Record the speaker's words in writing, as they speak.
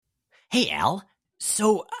Hey, Al.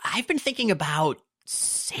 So I've been thinking about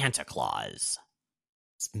Santa Claus.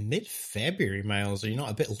 It's mid-February, Miles. Are you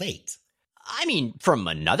not a bit late? I mean, from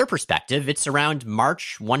another perspective, it's around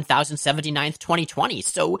March 1079th, 2020,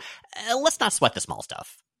 so let's not sweat the small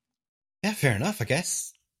stuff. Yeah, fair enough, I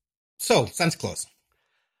guess. So, Santa Claus.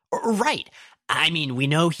 Right. I mean, we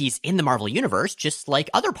know he's in the Marvel Universe just like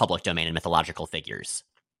other public domain and mythological figures.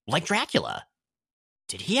 Like Dracula.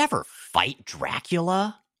 Did he ever fight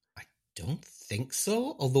Dracula? I don't think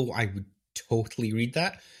so, although I would totally read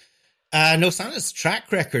that. No, Santa's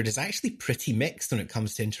track record is actually pretty mixed when it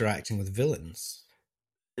comes to interacting with villains.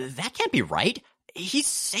 That can't be right. He's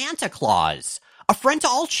Santa Claus, a friend to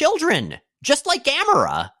all children, just like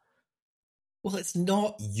Gamera. Well, it's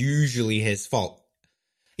not usually his fault.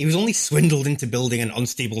 He was only swindled into building an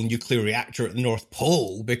unstable nuclear reactor at the North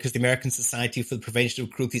Pole because the American Society for the Prevention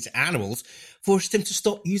of Cruelty to Animals forced him to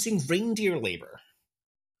stop using reindeer labor.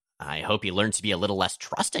 I hope he learned to be a little less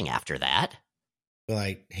trusting after that. Well,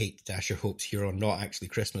 I hate to dash your hopes here on Not Actually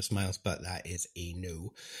Christmas, Miles, but that is a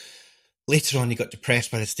no. Later on, he got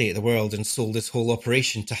depressed by the state of the world and sold his whole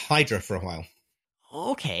operation to Hydra for a while.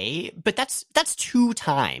 Okay, but that's two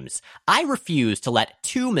times. I refuse to let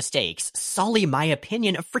two mistakes sully my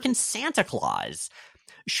opinion of frickin' Santa Claus.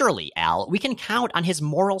 Surely, Al, we can count on his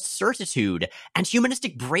moral certitude and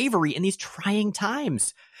humanistic bravery in these trying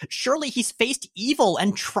times. Surely he's faced evil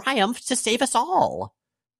and triumphed to save us all.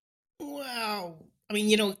 Wow. I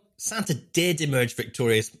mean, Santa did emerge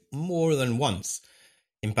victorious more than once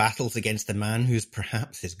in battles against the man who's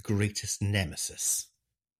perhaps his greatest nemesis.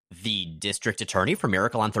 The district attorney for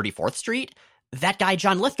Miracle on 34th Street? That guy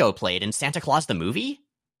John Lithgow played in Santa Claus the movie?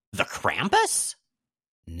 The Krampus?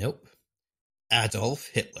 Nope. Adolf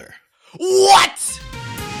Hitler. What?!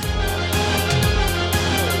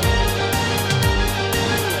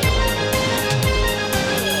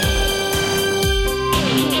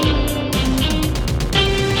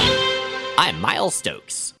 I'm Miles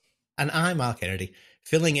Stokes. And I'm Al Kennedy,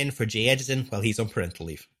 filling in for Jay Edison while he's on parental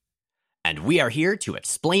leave. And we are here to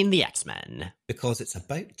explain the X-Men. Because it's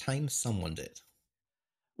about time someone did.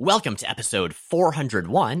 Welcome to episode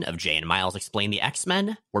 401 of Jay and Miles Explain the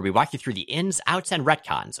X-Men, where we walk you through the ins, outs, and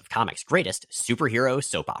retcons of comics' greatest superhero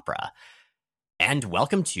soap opera. And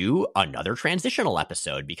welcome to another transitional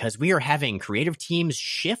episode, because we are having creative teams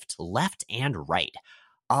shift left and right.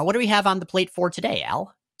 What do we have on the plate for today,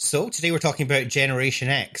 Al? So today we're talking about Generation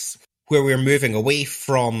X, where we're moving away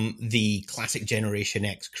from the classic Generation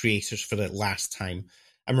X creators for the last time,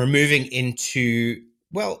 and we're moving into,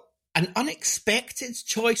 well, an unexpected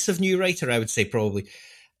choice of new writer, I would say, probably.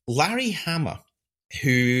 Larry Hama,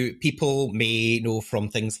 who people may know from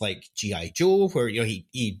things like G.I. Joe, where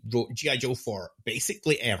he wrote G.I. Joe for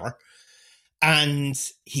basically ever, and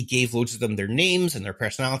he gave loads of them their names and their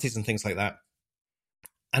personalities and things like that.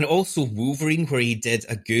 And also Wolverine, where he did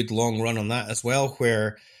a good long run on that as well,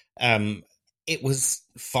 where it was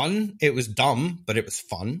fun. It was dumb, but it was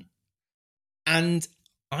fun. And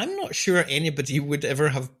I'm not sure anybody would ever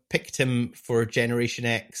have picked him for Generation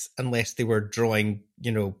X unless they were drawing,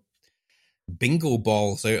 bingo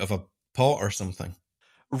balls out of a pot or something.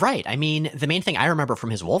 Right. I mean, the main thing I remember from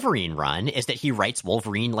his Wolverine run is that he writes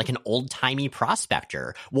Wolverine like an old-timey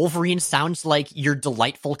prospector. Wolverine sounds like your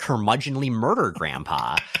delightful curmudgeonly murder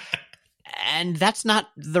grandpa. And that's not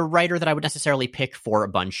the writer that I would necessarily pick for a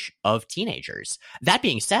bunch of teenagers. That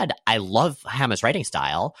being said, I love Hama's writing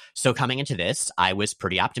style, so coming into this, I was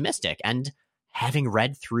pretty optimistic. And having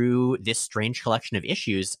read through this strange collection of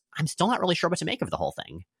issues, I'm still not really sure what to make of the whole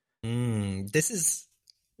thing. This is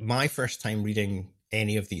my first time reading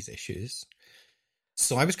any of these issues.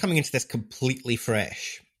 So I was coming into this completely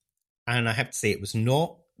fresh. And I have to say, it was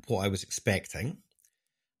not what I was expecting.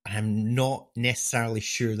 And I'm not necessarily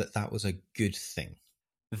sure that that was a good thing.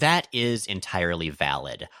 That is entirely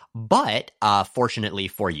valid. But fortunately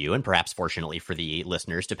for you, and perhaps fortunately for the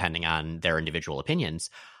listeners, depending on their individual opinions,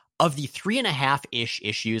 of the 3.5-ish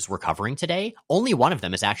issues we're covering today, only one of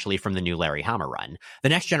them is actually from the new Larry Hama run. The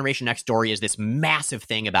Next Generation X story is this massive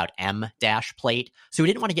thing about M-plate, so we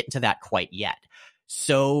didn't want to get into that quite yet.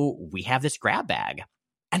 So we have this grab bag.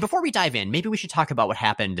 And before we dive in, maybe we should talk about what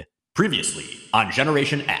happened previously on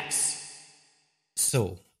Generation X.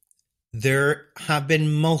 So, there have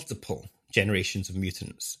been multiple generations of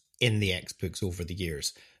mutants in the X books over the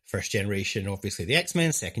years. First generation, obviously, the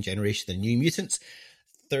X-Men. Second generation, the New Mutants.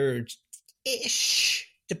 Third-ish,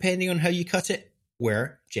 depending on how you cut it,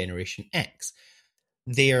 were Generation X.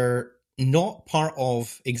 They're not part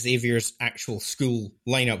of Xavier's actual school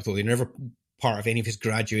lineup, though. They're never part of any of his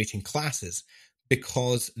graduating classes,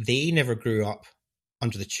 because they never grew up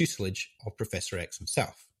under the tutelage of Professor X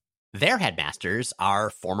himself. Their headmasters are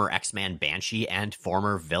former X-Man Banshee and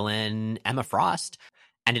former villain Emma Frost.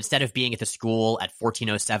 And instead of being at the school at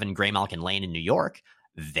 1407 Graymalkin Lane in New York,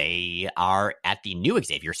 they are at the new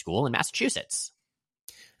Xavier School in Massachusetts.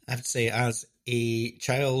 I have to say, as a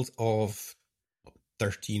child of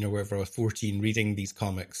 13 or whatever, I was 14, reading these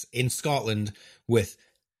comics in Scotland with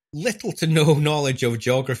little to no knowledge of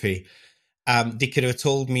geography, they could have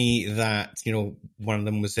told me that, one of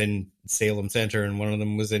them was in Salem Center and one of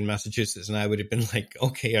them was in Massachusetts, and I would have been like,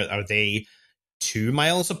 okay, are they 2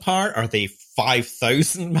 miles apart? Are they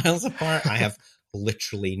 5,000 miles apart? I have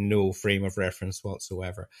literally no frame of reference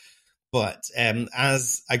whatsoever. But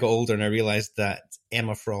as I got older and I realized that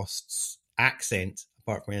Emma Frost's accent,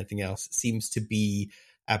 apart from anything else, seems to be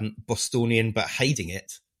Bostonian but hiding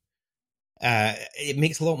it, it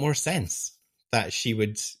makes a lot more sense that she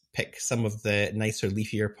would pick some of the nicer,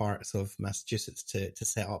 leafier parts of Massachusetts to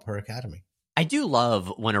set up her academy. I do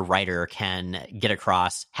love when a writer can get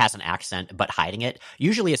across, has an accent, but hiding it.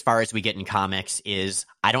 Usually, as far as we get in comics, is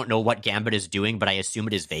I don't know what Gambit is doing, but I assume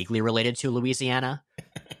it is vaguely related to Louisiana.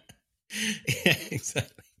 Yeah,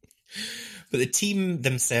 exactly. But the team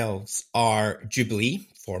themselves are Jubilee,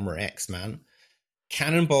 former X-Man,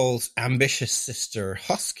 Cannonball's ambitious sister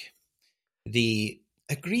Husk, the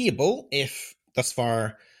agreeable, if thus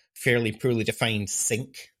far fairly poorly defined,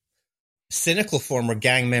 Synch, cynical former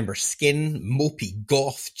gang member Skin, mopey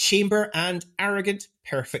goth Chamber, and arrogant,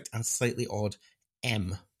 perfect, and slightly odd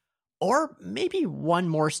M. Or maybe one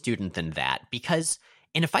more student than that, because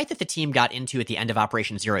in a fight that the team got into at the end of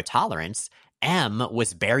Operation Zero Tolerance, M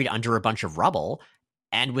was buried under a bunch of rubble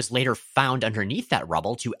and was later found underneath that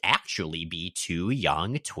rubble to actually be 2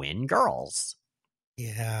 young twin girls.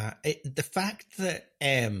 Yeah, the fact that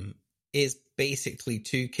M is basically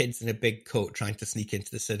 2 kids in a big coat trying to sneak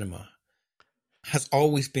into the cinema has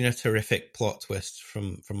always been a terrific plot twist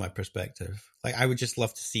from my perspective. Like, I would just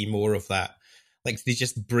love to see more of that. Like, they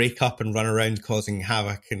just break up and run around causing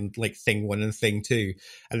havoc and like Thing 1 and Thing 2,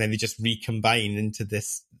 and then they just recombine into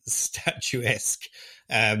this statuesque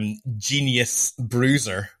genius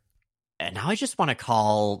bruiser. And now I just want to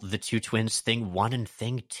call the 2 twins Thing 1 and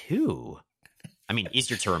Thing 2. I mean,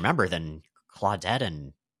 easier to remember than Claudette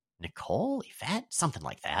and Nicole, Yvette, something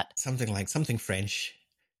like that. Something French.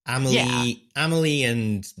 Amelie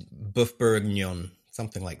and Boeuf Bourguignon,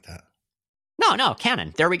 something like that. No,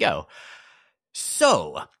 canon. There we go.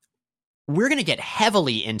 So, we're going to get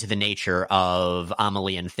heavily into the nature of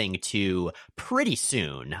Amelie and Thing 2 pretty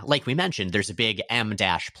soon. Like we mentioned, there's a big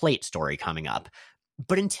M-plate story coming up.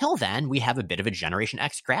 But until then, we have a bit of a Generation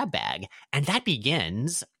X grab bag. And that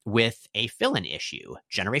begins with a fill-in issue.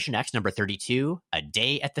 Generation X number 32, A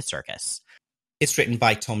Day at the Circus. It's written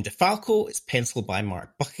by Tom DeFalco. It's penciled by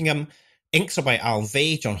Mark Buckingham. Inks are by Al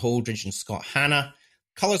Vey, John Holdridge, and Scott Hanna.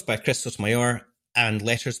 Colors by Chris Sotomayor. And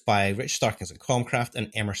letters by Rich Starkins and Comcraft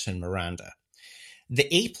and Emerson Miranda. The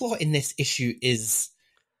A-plot in this issue is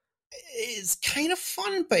kind of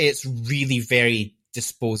fun, but it's really very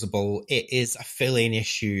disposable. It is a fill-in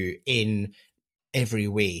issue in every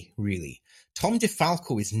way, really. Tom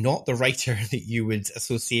DeFalco is not the writer that you would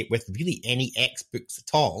associate with really any X books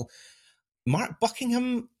at all. Mark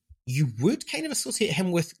Buckingham, you would kind of associate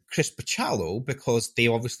him with Chris Bachalo because they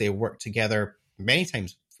obviously have worked together many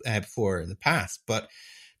times before in the past, but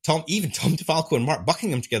Tom DeFalco and Mark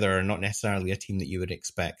Buckingham together are not necessarily a team that you would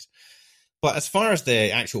expect. But as far as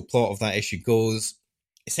the actual plot of that issue goes,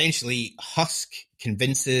 essentially Husk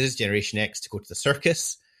convinces Generation X to go to the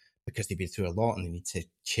circus because they've been through a lot and they need to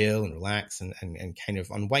chill and relax and kind of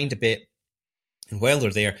unwind a bit. And while they're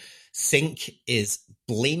there, Synch is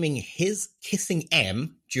blaming his kissing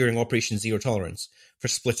M during Operation Zero Tolerance for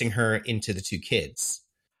splitting her into the 2 kids.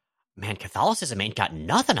 Man, Catholicism ain't got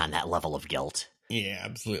nothing on that level of guilt. Yeah,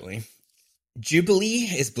 absolutely. Jubilee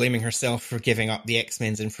is blaming herself for giving up the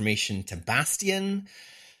X-Men's information to Bastion.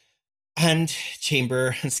 And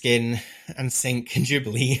Chamber and Skin and Synch and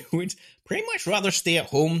Jubilee would pretty much rather stay at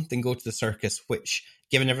home than go to the circus, which,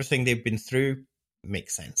 given everything they've been through,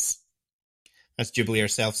 makes sense. As Jubilee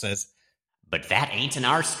herself says, "But that ain't in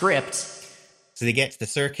our script." So they get to the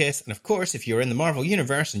circus, and of course, if you're in the Marvel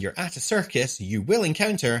Universe and you're at a circus, you will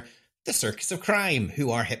encounter the Circus of Crime, who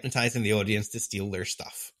are hypnotizing the audience to steal their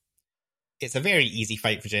stuff. It's a very easy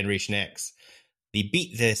fight for Generation X. They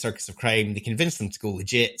beat the Circus of Crime, they convince them to go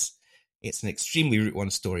legit. It's an extremely Route 1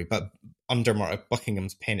 story, but under Mark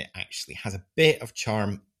Buckingham's pen, it actually has a bit of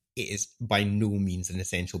charm. It is by no means an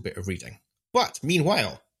essential bit of reading. But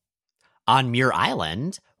meanwhile, On Muir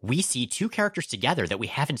Island, we see two characters together that we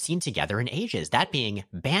haven't seen together in ages, that being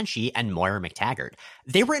Banshee and Moira MacTaggert.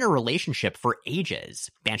 They were in a relationship for ages.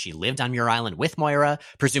 Banshee lived on Muir Island with Moira,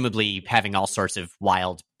 presumably having all sorts of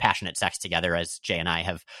wild, passionate sex together, as Jay and I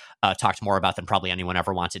have talked more about than probably anyone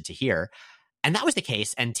ever wanted to hear. And that was the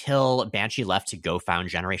case until Banshee left to go found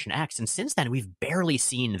Generation X. And since then, we've barely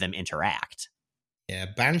seen them interact. Yeah,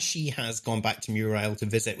 Banshee has gone back to Muir Isle to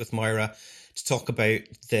visit with Moira to talk about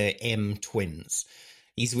the M twins.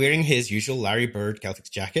 He's wearing his usual Larry Bird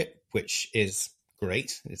Celtics jacket, which is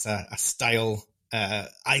great. It's a style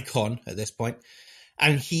icon at this point.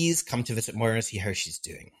 And he's come to visit Moira and see how she's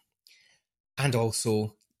doing. And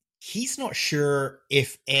also, he's not sure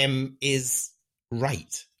if M is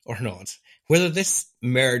right or not. Whether this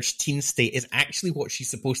merged teen state is actually what she's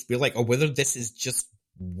supposed to be like, or whether this is just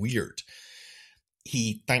weird.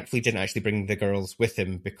 He thankfully didn't actually bring the girls with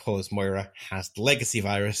him because Moira has the legacy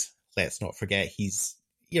virus. Let's not forget he's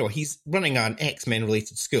running an X-Men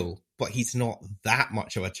related school, but he's not that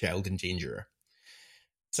much of a child endangerer.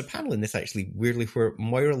 There's a panel in this actually weirdly where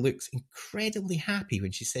Moira looks incredibly happy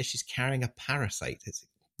when she says she's carrying a parasite. It's a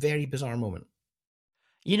very bizarre moment.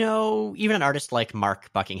 You know, even an artist like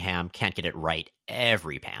Mark Buckingham can't get it right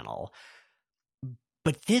every panel.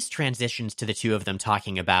 But this transitions to the two of them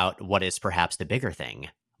talking about what is perhaps the bigger thing,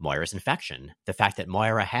 Moira's infection. The fact that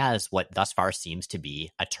Moira has what thus far seems to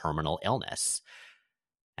be a terminal illness.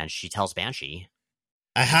 And she tells Banshee,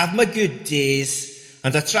 I have my good days,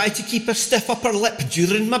 and I try to keep a stiff upper lip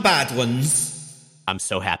during my bad ones. I'm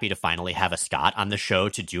so happy to finally have a Scott on the show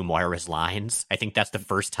to do Moira's lines. I think that's the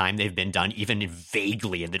first time they've been done even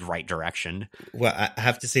vaguely in the right direction. Well, I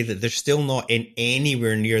have to say that they're still not in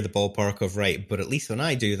anywhere near the ballpark of right, but at least when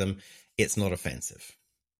I do them, it's not offensive.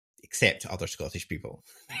 Except to other Scottish people.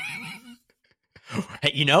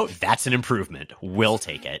 You know, that's an improvement. We'll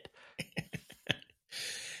take it.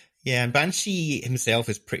 Yeah, and Banshee himself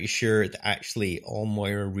is pretty sure that actually all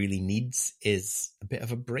Moira really needs is a bit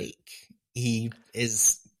of a break. He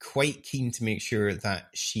is quite keen to make sure that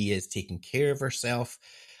she is taking care of herself.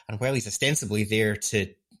 And while he's ostensibly there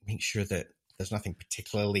to make sure that there's nothing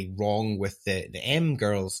particularly wrong with the M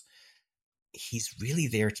girls, he's really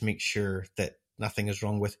there to make sure that nothing is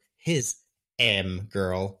wrong with his M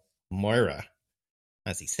girl, Moira.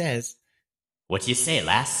 As he says, what do you say,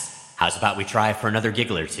 lass? How's about we try for another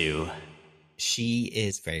giggle or two? She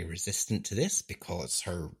is very resistant to this because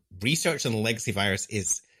her research on the legacy virus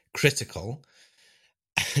is critical.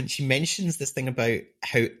 And she mentions this thing about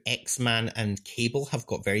how X-Man and Cable have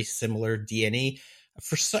got very similar DNA.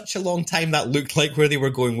 For such a long time, that looked like where they were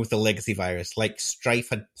going with the legacy virus. Like Strife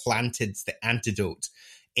had planted the antidote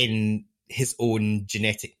in his own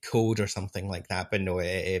genetic code or something like that. But no,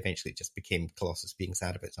 eventually it just became Colossus being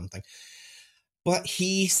sad about something. But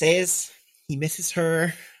he says he misses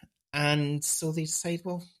her. And so they decide,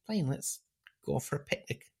 well, fine, let's go off for a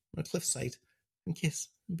picnic on a cliffside and kiss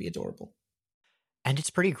and be adorable. And it's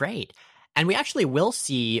pretty great. And we actually will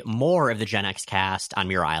see more of the Gen X cast on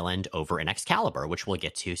Muir Island over in Excalibur, which we'll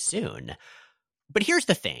get to soon. But here's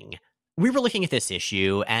the thing. We were looking at this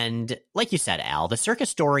issue, and like you said, Al, the circus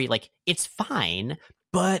story, it's fine,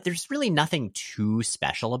 but there's really nothing too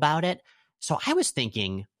special about it. So I was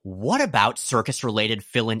thinking, what about circus-related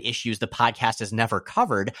fill-in issues the podcast has never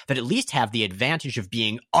covered that at least have the advantage of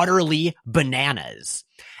being utterly bananas?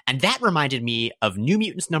 And that reminded me of New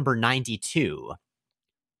Mutants number 92,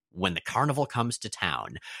 When the Carnival Comes to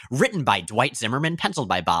Town, written by Dwight Zimmerman, penciled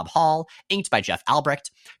by Bob Hall, inked by Jeff Albrecht,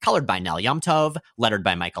 colored by Nel Yomtov, lettered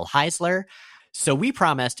by Michael Heisler. So we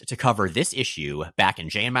promised to cover this issue back in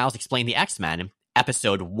Jay and Miles Explain the X-Men,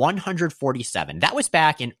 episode 147. That was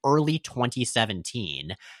back in early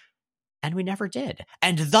 2017. And we never did.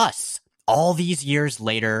 And thus, all these years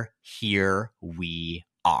later, here we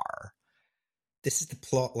are. This is the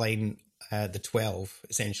plot line, the 12,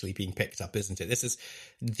 essentially being picked up, isn't it? This is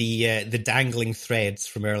the dangling threads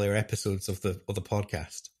from earlier episodes of the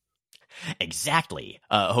podcast. Exactly.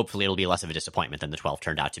 Hopefully it'll be less of a disappointment than the 12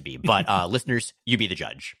 turned out to be. But listeners, you be the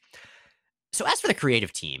judge. So as for the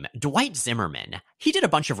creative team, Dwight Zimmerman, he did a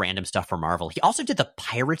bunch of random stuff for Marvel. He also did the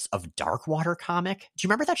Pirates of Darkwater comic. Do you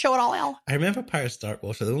remember that show at all, Al? I remember Pirates of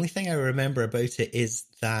Darkwater. The only thing I remember about it is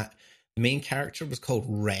that the main character was called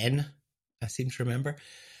Ren, I seem to remember.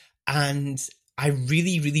 And I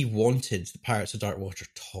really, really wanted the Pirates of Darkwater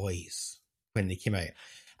toys when they came out.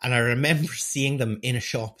 And I remember seeing them in a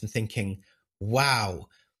shop and thinking, wow,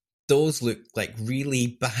 those look like really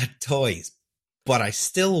bad toys, but I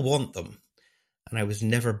still want them. And I was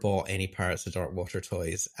never bought any Pirates of Darkwater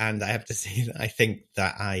toys. And I have to say that I think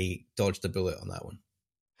that I dodged a bullet on that one.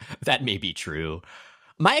 That may be true.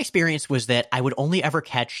 My experience was that I would only ever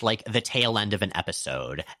catch like the tail end of an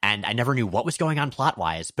episode, and I never knew what was going on plot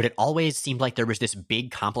wise, but it always seemed like there was this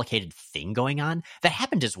big complicated thing going on. That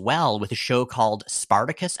happened as well with a show called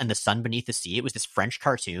Spartacus and the Sun Beneath the Sea. It was this French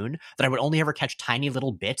cartoon that I would only ever catch tiny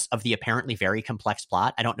little bits of the apparently very complex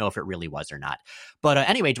plot. I don't know if it really was or not. But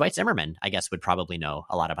anyway, Dwight Zimmerman, I guess, would probably know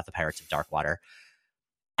a lot about the Pirates of Darkwater.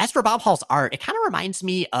 As for Bob Hall's art, it kind of reminds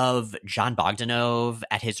me of John Bogdanove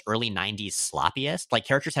at his early 90s sloppiest. Like,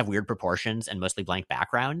 characters have weird proportions and mostly blank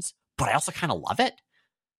backgrounds, but I also kind of love it.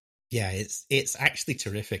 Yeah, it's actually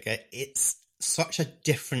terrific. It's such a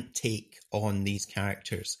different take on these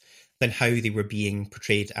characters than how they were being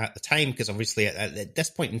portrayed at the time, because obviously at this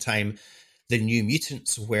point in time, the New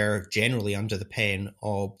Mutants were generally under the pen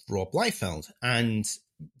of Rob Liefeld, and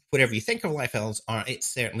whatever you think of Liefeld's art, it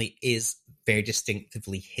certainly is very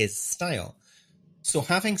distinctively his style. So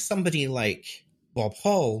having somebody like Bob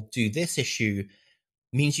Hall do this issue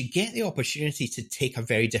means you get the opportunity to take a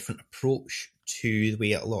very different approach to the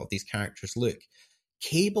way a lot of these characters look.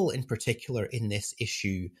 Cable in particular in this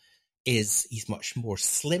issue he's much more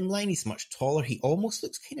slimline, he's much taller, he almost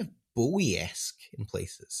looks kind of Bowie-esque in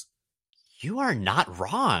places. You are not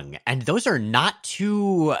wrong. And those are not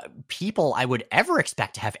two people I would ever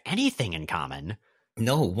expect to have anything in common.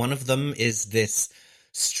 No, one of them is this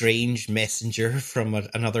strange messenger from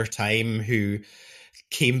another time who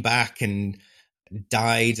came back and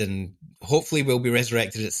died and hopefully will be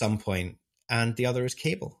resurrected at some point. And the other is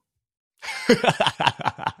Cable.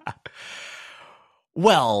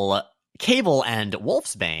 Well, Cable and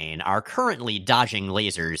Wolfsbane are currently dodging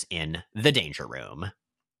lasers in the Danger Room.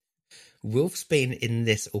 Wolfsbane in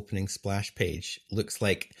this opening splash page looks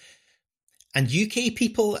like, and UK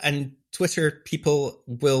people and Twitter people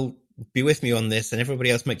will be with me on this, and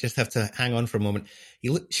everybody else might just have to hang on for a moment.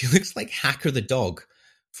 She looks like Hacker the dog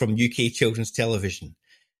from UK children's television.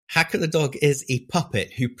 Hacker the dog is a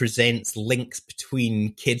puppet who presents links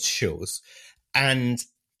between kids' shows, and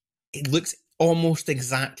it looks almost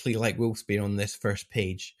exactly like Wolfsbane on this first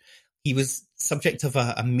page. He was subject of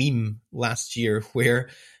a meme last year where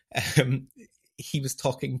he was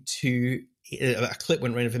talking to, a clip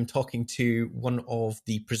went around of him talking to one of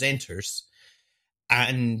the presenters,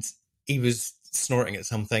 and he was snorting at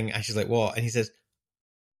something, and she's like, what? And he says,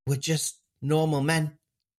 we're just normal men.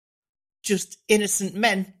 Just innocent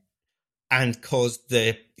men. And caused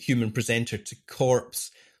the human presenter to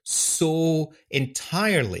corpse so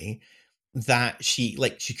entirely that she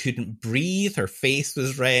couldn't breathe, her face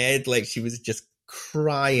was red, like she was just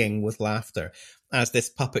crying with laughter as this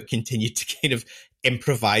puppet continued to kind of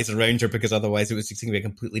improvise around her, because otherwise it was just going to be a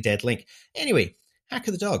completely dead link. Anyway,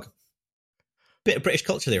 Hacker the dog. Bit of British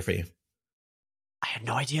culture there for you. I had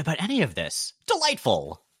no idea about any of this.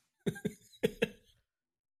 Delightful.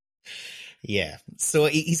 Yeah, so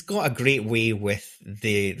he's got a great way with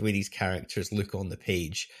the way these characters look on the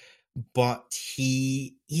page, but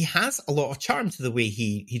he has a lot of charm to the way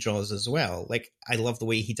he draws as well. Like, I love the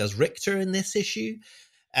way he does Richter in this issue.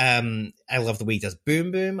 I love the way he does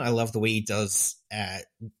Boom Boom. I love the way he does...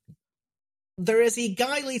 there is a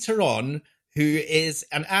guy later on who is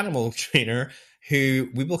an animal trainer who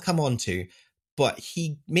we will come on to, but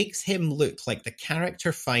he makes him look like the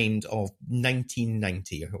character find of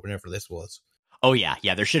 1990 or whatever this was. Oh, yeah.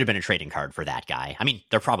 There should have been a trading card for that guy. I mean,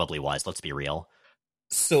 there probably was. Let's be real.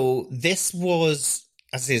 So this was,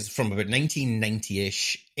 as is, from about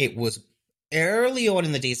 1990-ish. It was early on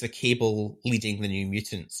in the days of Cable leading the New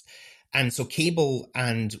Mutants. And so Cable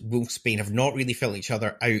and Wolfsbane have not really felt each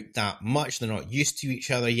other out that much. They're not used to each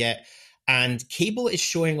other yet. And Cable is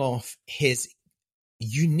showing off his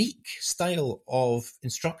unique style of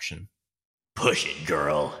instruction. Push it,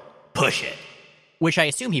 girl. Push it. Which I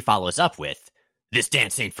assume he follows up with, this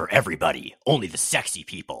dance ain't for everybody, only the sexy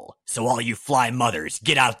people. So all you fly mothers,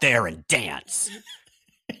 get out there and dance.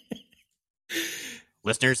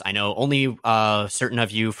 Listeners, I know only certain of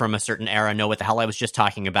you from a certain era know what the hell I was just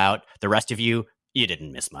talking about. The rest of you, you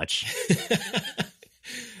didn't miss much.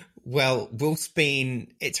 Well,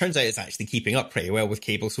 Wolfsbane, it turns out, is actually keeping up pretty well with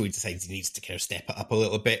Cable, so he decides he needs to kind of step it up a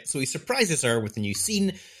little bit. So he surprises her with a new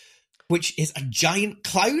scene, which is a giant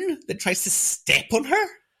clown that tries to step on her.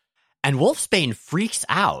 And Wolfsbane freaks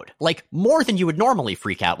out, like more than you would normally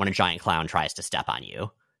freak out when a giant clown tries to step on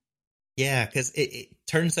you. Yeah, because it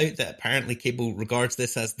turns out that apparently Cable regards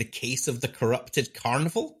this as the case of the corrupted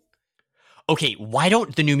carnival. Okay, why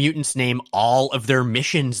don't the New Mutants name all of their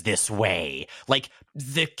missions this way? Like,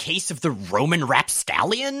 the case of the Roman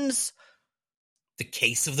rapscallions? The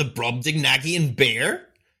case of the Brobdingnagian bear?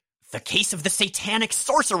 The case of the satanic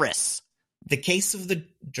sorceress? The case of the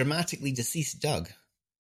dramatically deceased Doug?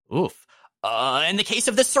 Oof. In the case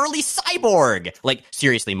of the Surly Cyborg. Like,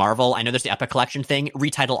 seriously, Marvel, I know there's the Epic Collection thing.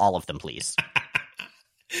 Retitle all of them, please.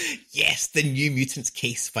 Yes, the New Mutants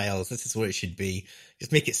case files. This is what it should be.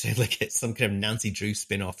 Just make it sound like it's some kind of Nancy Drew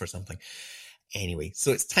spin-off or something. Anyway,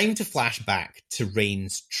 so it's time to flash back to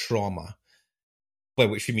Reign's trauma, by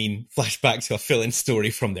which we mean flashback to a fill-in story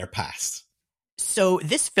from their past. So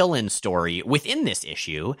this fill-in story within this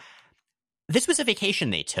issue, this was a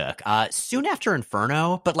vacation they took soon after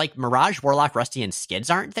Inferno, but like Mirage, Warlock, Rusty, and Skids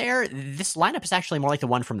aren't there. This lineup is actually more like the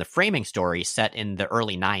one from the Framing story set in the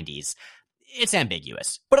early 90s. It's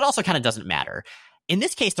ambiguous, but it also kind of doesn't matter. In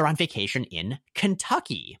this case, they're on vacation in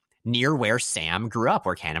Kentucky, near where Sam grew up,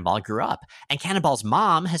 where Cannonball grew up. And Cannonball's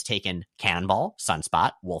mom has taken Cannonball,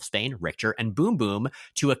 Sunspot, Wolfsbane, Richter, and Boom Boom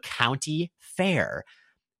to a county fair.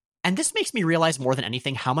 And this makes me realize more than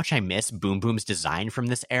anything how much I miss Boom Boom's design from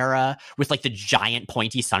this era, with like the giant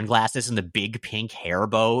pointy sunglasses and the big pink hair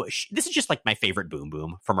bow. This is just like my favorite Boom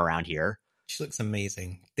Boom from around here. She looks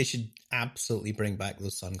amazing. They should absolutely bring back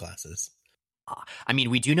those sunglasses. I mean,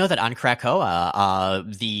 we do know that on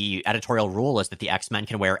Krakoa, the editorial rule is that the X-Men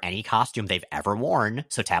can wear any costume they've ever worn,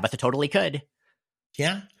 so Tabitha totally could.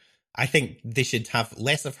 Yeah, I think they should have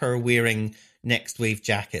less of her wearing Next Wave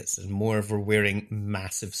jackets and more of her wearing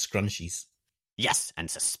massive scrunchies. Yes, and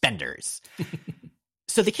suspenders.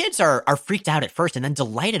 So the kids are freaked out at first and then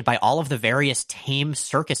delighted by all of the various tame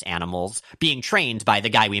circus animals being trained by the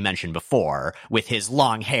guy we mentioned before, with his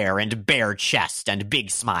long hair and bare chest and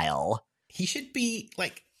big smile. He should be,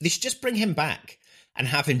 like, they should just bring him back and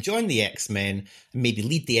have him join the X-Men and maybe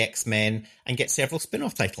lead the X-Men and get several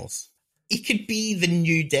spin-off titles. He could be the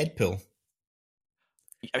new Deadpool.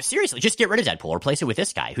 Seriously, just get rid of Deadpool. Replace it with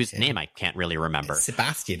this guy, whose name I can't really remember.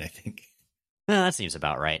 Sebastian, I think. That seems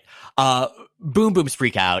about right. Boom Boom's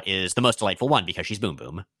freak out is the most delightful one because she's Boom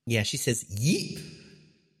Boom. Yeah, she says yeep,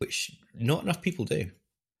 which not enough people do.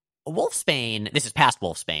 Wolfsbane, this is past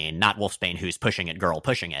Wolfsbane, not Wolfsbane who's pushing it, girl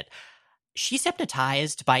pushing it. She's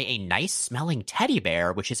hypnotized by a nice-smelling teddy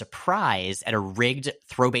bear, which is a prize at a rigged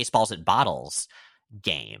throw baseballs at bottles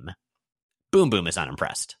game. Boom Boom is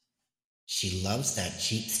unimpressed. She loves that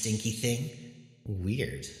cheap, stinky thing.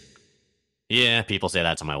 Weird. Yeah, people say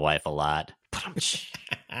that to my wife a lot.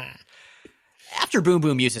 After Boom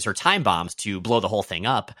Boom uses her time bombs to blow the whole thing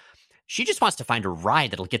up, she just wants to find a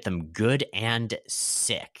ride that'll get them good and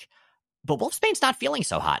sick. But Wolfsbane's not feeling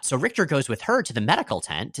so hot, so Richter goes with her to the medical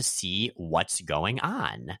tent to see what's going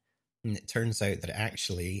on. And it turns out that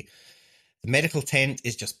actually the medical tent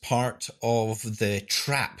is just part of the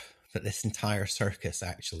trap that this entire circus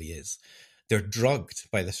actually is. They're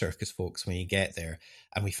drugged by the circus folks when you get there,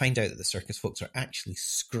 and we find out that the circus folks are actually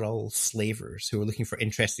Skrull slavers who are looking for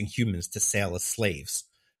interesting humans to sell as slaves.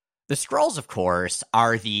 The Skrulls, of course,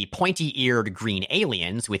 are the pointy-eared green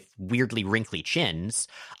aliens with weirdly wrinkly chins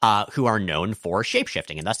who are known for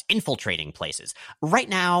shapeshifting and thus infiltrating places. Right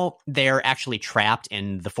now, they're actually trapped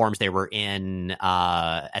in the forms they were in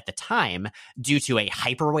at the time due to a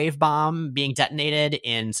hyperwave bomb being detonated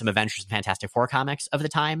in some Avengers and Fantastic Four comics of the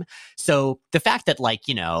time. So the fact that, like,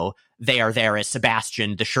 you know, they are there as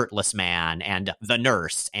Sebastian, the shirtless man, and the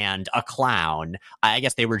nurse, and a clown. I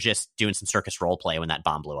guess they were just doing some circus roleplay when that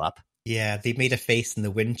bomb blew up. Yeah, they made a face and the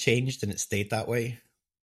wind changed and it stayed that way.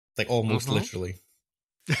 Like, almost literally.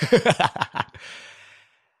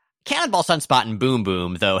 Cannonball, Sunspot, and Boom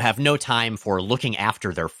Boom, though, have no time for looking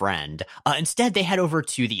after their friend. Instead, they head over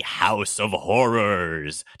to the House of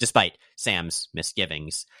Horrors, despite Sam's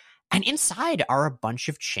misgivings. And inside are a bunch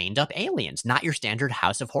of chained-up aliens, not your standard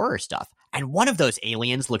House of Horror stuff. And one of those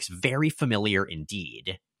aliens looks very familiar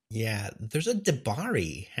indeed. Yeah, there's a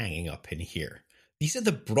Debari hanging up in here. These are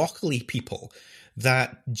the broccoli people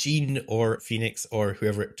that Jean or Phoenix or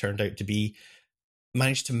whoever it turned out to be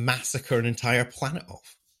managed to massacre an entire planet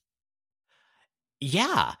of.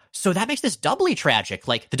 Yeah, so that makes this doubly tragic.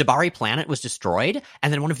 Like, the Debari planet was destroyed,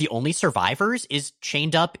 and then one of the only survivors is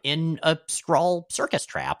chained up in a Skrull circus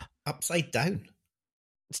trap. Upside down.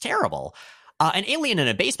 It's terrible. An alien in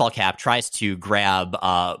a baseball cap tries to grab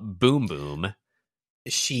Boom Boom.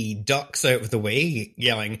 She ducks out of the way,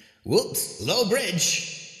 yelling, "Whoops, low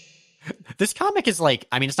bridge!" This comic is like,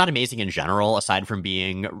 I mean, it's not amazing in general, aside from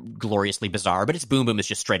being gloriously bizarre, but its Boom Boom is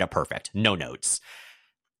just straight up perfect. No notes.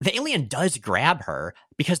 The alien does grab her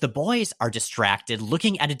because the boys are distracted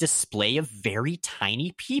looking at a display of very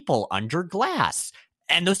tiny people under glass.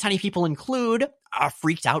 And those tiny people include a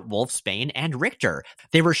freaked out Wolfsbane and Richter.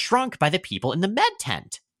 They were shrunk by the people in the med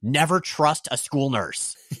tent. Never trust a school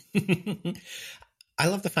nurse. I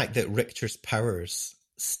love the fact that Richter's powers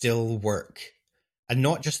still work. And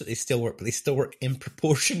not just that they still work, but they still work in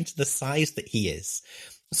proportion to the size that he is.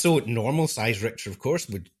 So normal size Richter, of course,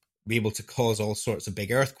 would be able to cause all sorts of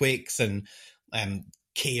big earthquakes and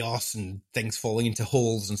chaos and things falling into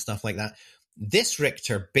holes and stuff like that. This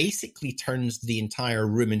Richter basically turns the entire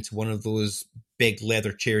room into one of those big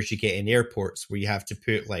leather chairs you get in airports where you have to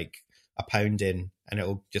put like £1 in and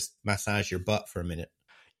it'll just massage your butt for a minute.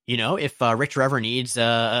 You know, if Richter ever needs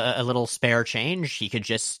a little spare change, he could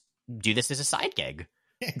just do this as a side gig.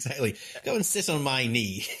 Exactly. Go and sit on my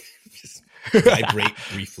knee. Just vibrate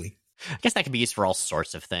briefly. I guess that could be used for all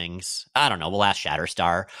sorts of things. I don't know. We'll ask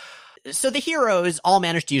Shatterstar. So the heroes all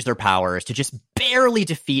managed to use their powers to just barely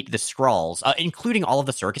defeat the Skrulls, including all of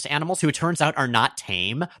the circus animals, who it turns out are not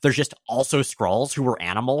tame. There's just also Skrulls who were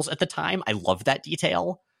animals at the time. I love that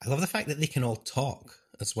detail. I love the fact that they can all talk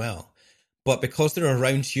as well. But because they're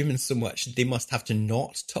around humans so much, they must have to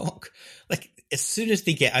not talk. Like, as soon as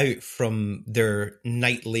they get out from their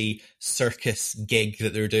nightly circus gig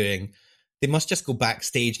that they're doing, they must just go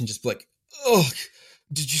backstage and just be like, oh,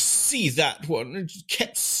 did you see that one? It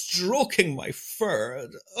kept stroking my fur.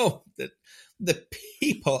 Oh, the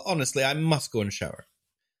people, honestly, I must go and shower.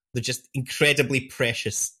 They're just incredibly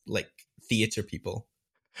precious, like, theater people.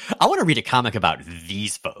 I want to read a comic about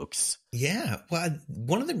these folks. Yeah, well,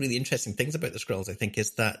 one of the really interesting things about the Skrulls, I think,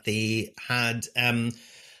 is that they had a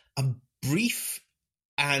brief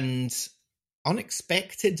and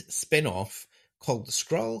unexpected spin-off called the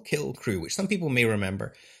Skrull Kill Crew, which some people may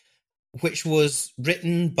remember, which was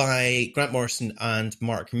written by Grant Morrison and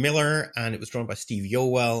Mark Miller, and it was drawn by Steve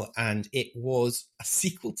Yoel, and it was a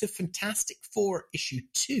sequel to Fantastic Four issue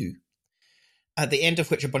 2. At the end of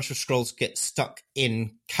which a bunch of Skrulls get stuck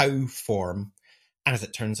in cow form. And as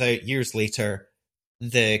it turns out, years later,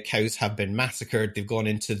 the cows have been massacred. They've gone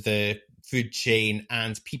into the food chain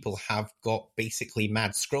and people have got basically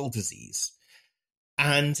mad Skrull disease.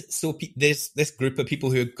 And so there's this group of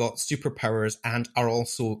people who have got superpowers and are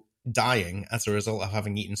also dying as a result of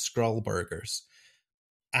having eaten Skrull burgers.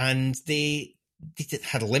 And they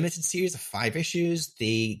had a limited series of 5 issues.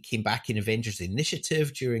 They came back in Avengers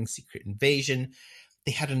Initiative during Secret Invasion.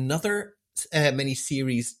 They had another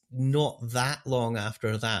mini-series not that long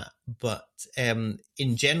after that, but in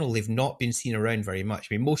general, they've not been seen around very much.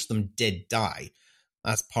 I mean, most of them did die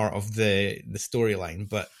as part of the storyline,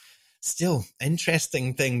 but still,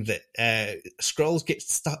 interesting thing that Skrulls get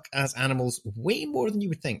stuck as animals way more than you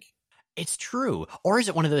would think. It's true. Or is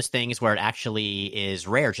it one of those things where it actually is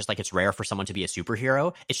rare, just like it's rare for someone to be a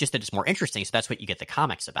superhero? It's just that it's more interesting, so that's what you get the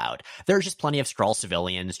comics about. There's just plenty of Skrull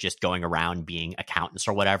civilians just going around being accountants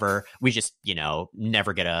or whatever. We just,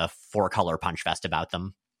 never get a 4-color punch fest about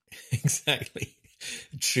them. Exactly.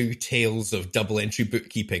 True tales of double-entry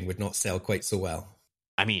bookkeeping would not sell quite so well.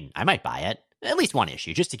 I mean, I might buy it. At least one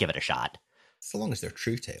issue, just to give it a shot. So long as they're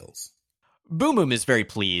true tales. Boom Boom is very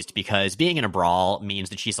pleased because being in a brawl means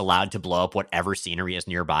that she's allowed to blow up whatever scenery is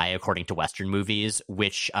nearby, according to Western movies,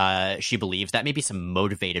 which she believes that may be some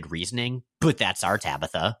motivated reasoning, but that's our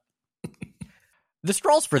Tabitha. The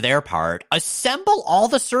Skrulls, for their part, assemble all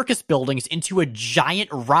the circus buildings into a giant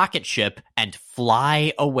rocket ship and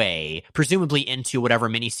fly away, presumably into whatever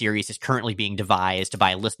miniseries is currently being devised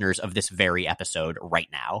by listeners of this very episode right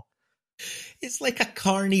now. It's like a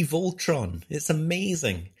Carney Voltron. It's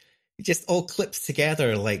amazing. It just all clips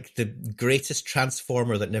together like the greatest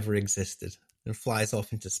transformer that never existed and flies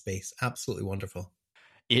off into space. Absolutely wonderful.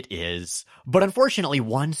 It is. But unfortunately,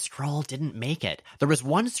 one Skrull didn't make it. There was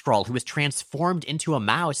one Skrull who was transformed into a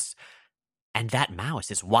mouse, and that mouse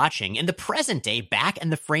is watching in the present day back in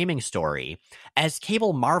the framing story as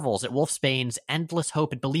Cable marvels at Wolfsbane's endless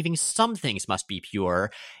hope at believing some things must be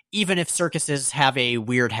pure, even if circuses have a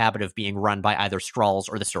weird habit of being run by either Skrulls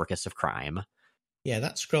or the Circus of Crime. Yeah,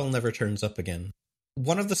 that Skrull never turns up again.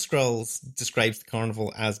 One of the Skrulls describes the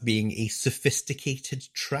carnival as being a sophisticated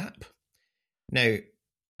trap. Now,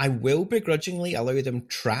 I will begrudgingly allow them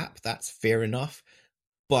trap, that's fair enough,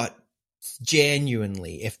 but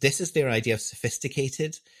genuinely, if this is their idea of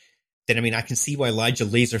sophisticated, then I mean, I can see why Elijah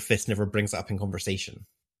Laserfist never brings it up in conversation.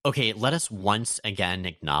 Okay, let us once again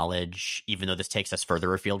acknowledge, even though this takes us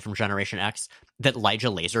further afield from Generation X, that Elijah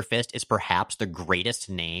Laserfist is perhaps the greatest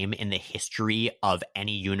name in the history of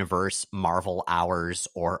any universe, Marvel hours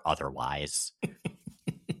or otherwise.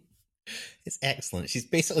 It's excellent. She's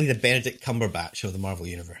basically the Benedict Cumberbatch of the Marvel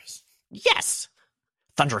universe. Yes!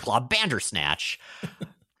 Thunderclaw Bandersnatch.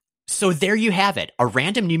 So there you have it, a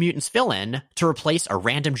random New Mutants fill-in to replace a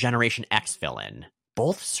random Generation X fill-in.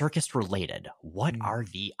 Both circus-related. What are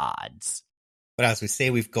the odds? But as we say,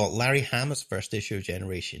 we've got Larry Hama's first issue of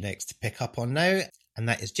Generation X to pick up on now, and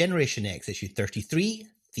that is Generation X issue 33,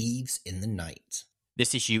 Thieves in the Night.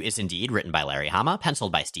 This issue is indeed written by Larry Hama,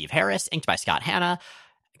 penciled by Steve Harris, inked by Scott Hanna,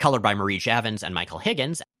 colored by Marie Javins and Michael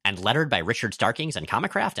Higgins, and lettered by Richard Starkings and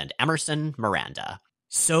Comicraft and Emerson Miranda.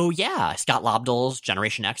 So yeah, Scott Lobdell's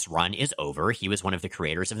Generation X run is over. He was one of the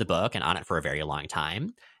creators of the book and on it for a very long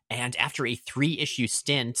time. And after a 3-issue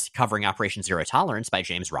stint covering Operation Zero Tolerance by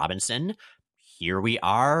James Robinson, here we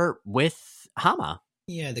are with Hama.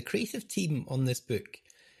 Yeah, the creative team on this book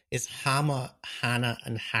is Hama, Hannah,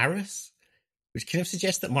 and Harris, which kind of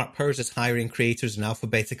suggests that Mark Powers is hiring creators in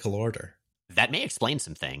alphabetical order. That may explain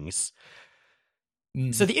some things.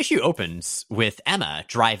 So the issue opens with Emma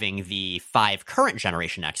driving the 5 current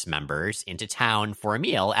Generation X members into town for a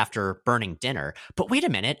meal after burning dinner. But wait a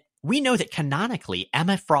minute. We know that canonically,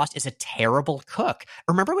 Emma Frost is a terrible cook.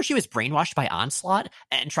 Remember when she was brainwashed by Onslaught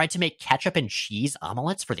and tried to make ketchup and cheese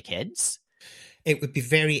omelets for the kids? It would be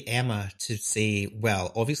very Emma to say,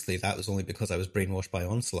 well, obviously that was only because I was brainwashed by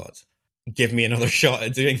Onslaught. Give me another shot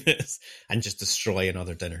at doing this and just destroy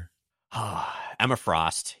another dinner. Emma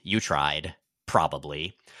Frost, you tried.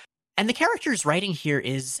 Probably. And the character's writing here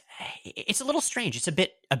it's a little strange. It's a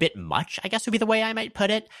bit much, I guess would be the way I might put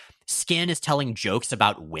it. Skin is telling jokes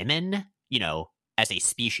about women, as a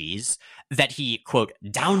species, that he, quote,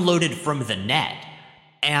 downloaded from the net.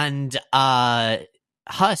 And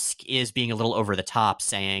Husk is being a little over the top,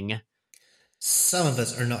 saying, some of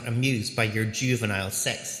us are not amused by your juvenile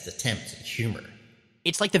sexist attempts at humor.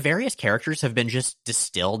 It's like the various characters have been just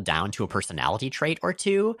distilled down to a personality trait or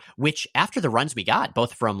two, which after the runs we got,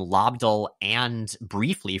 both from Lobdell and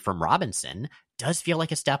briefly from Robinson, does feel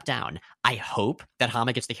like a step down. I hope that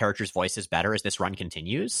Hama gets the characters' voices better as this run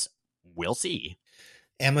continues. We'll see.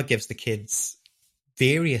 Emma gives the kids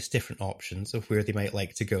various different options of where they might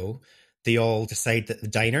like to go. They all decide that the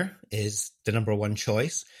diner is the number one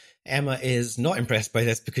choice. Emma is not impressed by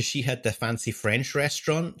this because she had the fancy French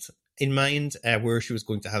restaurant in mind, where she was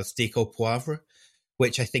going to have steak au poivre,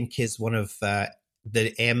 which I think is one of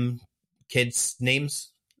the M kids' names,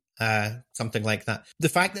 something like that. The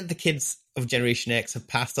fact that the kids of Generation X have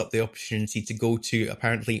passed up the opportunity to go to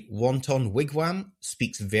apparently Wonton Wigwam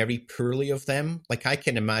speaks very poorly of them. Like, I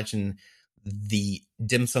can imagine the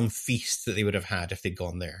dim sum feast that they would have had if they'd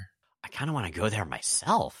gone there. I kind of want to go there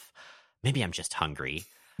myself. Maybe I'm just hungry.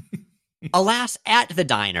 Alas, at the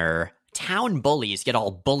diner, town bullies get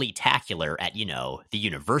all bully-tacular at, the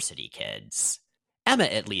university kids. Emma,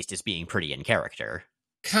 at least, is being pretty in character.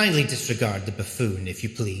 Kindly disregard the buffoon, if you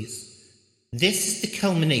please. This is the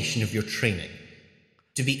culmination of your training.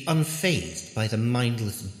 To be unfazed by the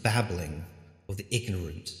mindless babbling of the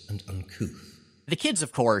ignorant and uncouth. The kids,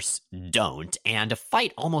 of course, don't, and a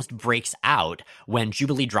fight almost breaks out when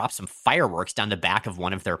Jubilee drops some fireworks down the back of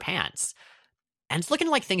one of their pants. And it's looking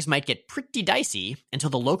like things might get pretty dicey until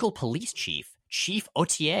the local police chief, Chief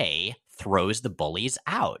Otier, throws the bullies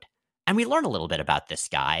out. And we learn a little bit about this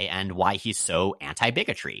guy and why he's so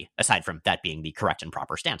anti-bigotry, aside from that being the correct and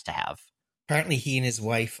proper stance to have. Apparently he and his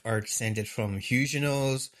wife are descended from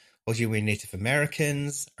Huguenots, Ojibwe Native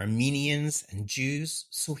Americans, Armenians, and Jews,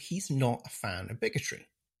 so he's not a fan of bigotry.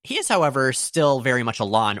 He is, however, still very much a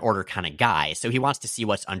law and order kind of guy, so he wants to see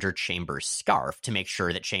what's under Chamber's scarf to make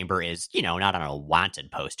sure that Chamber is, not on a wanted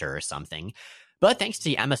poster or something. But thanks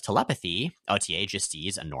to Emma's telepathy, Otier just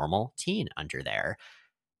sees a normal teen under there.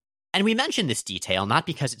 And we mention this detail not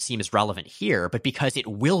because it seems relevant here, but because it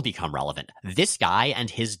will become relevant. This guy and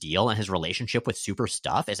his deal and his relationship with Super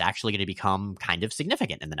Stuff is actually going to become kind of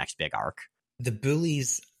significant in the next big arc. The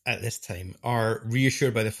bullies at this time are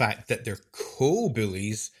reassured by the fact that their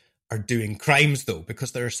co-bullies are doing crimes, though,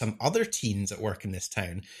 because there are some other teens at work in this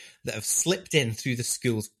town that have slipped in through the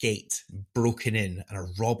school's gate, broken in, and are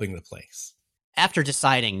robbing the place. After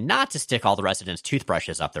deciding not to stick all the residents'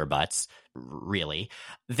 toothbrushes up their butts, really,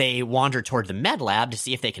 they wander toward the med lab to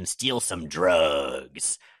see if they can steal some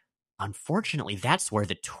drugs. Unfortunately, that's where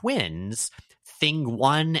the twins, Thing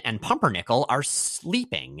One and Pumpernickel, are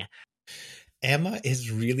sleeping. Emma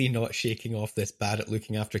is really not shaking off this bad at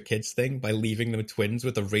looking after kids thing by leaving them twins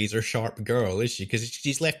with a razor-sharp girl, is she? Because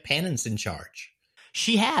she's left Penance in charge.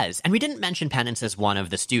 She has, and we didn't mention Penance as one of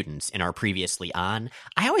the students in our previously on.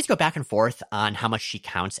 I always go back and forth on how much she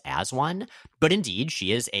counts as one, but indeed,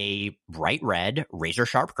 she is a bright red,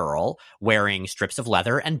 razor-sharp girl wearing strips of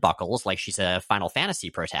leather and buckles like she's a Final Fantasy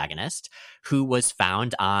protagonist who was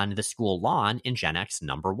found on the school lawn in Gen X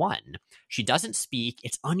 #1. She doesn't speak.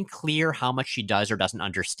 It's unclear how much she does or doesn't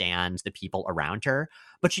understand the people around her,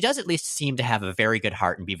 but she does at least seem to have a very good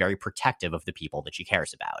heart and be very protective of the people that she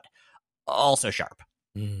cares about. Also sharp.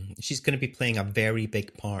 She's going to be playing a very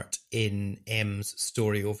big part in M's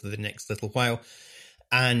story over the next little while.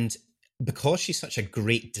 And because she's such a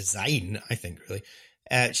great design, I think, really,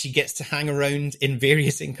 she gets to hang around in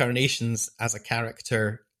various incarnations as a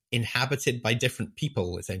character inhabited by different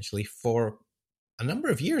people, essentially, for a number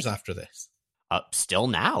of years after this. Still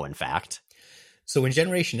now, in fact. So when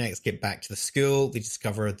Generation X get back to the school, they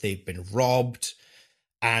discover they've been robbed,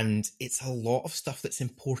 and it's a lot of stuff that's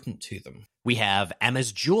important to them. We have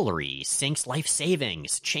Emma's jewelry, Sync's life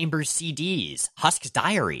savings, Chambers' CDs, Husk's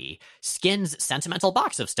diary, Skin's sentimental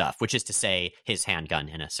box of stuff, which is to say his handgun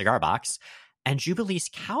in a cigar box, and Jubilee's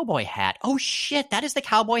cowboy hat. Oh shit, that is the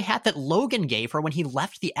cowboy hat that Logan gave her when he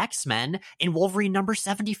left the X-Men in Wolverine number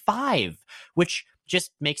 75, which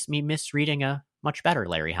just makes me miss reading a much better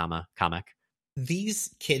Larry Hama comic.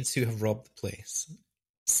 These kids who have robbed the place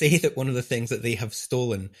say that one of the things that they have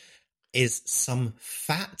stolen is some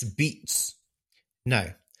fat beets. Now,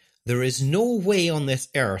 there is no way on this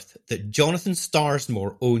earth that Jonathan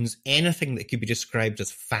Starsmore owns anything that could be described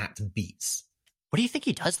as fat beets. What do you think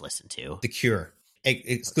he does listen to? The Cure.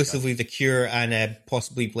 Exclusively The Cure and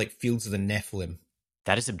possibly like Fields of the Nephilim.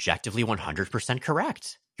 That is objectively 100%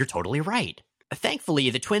 correct. You're totally right. Thankfully,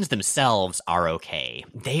 the twins themselves are okay.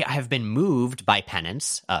 They have been moved by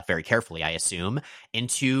Penance, very carefully, I assume,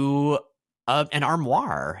 into an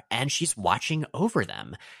armoire, and she's watching over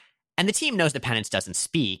them. And the team knows that Penance doesn't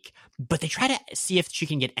speak, but they try to see if she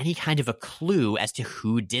can get any kind of a clue as to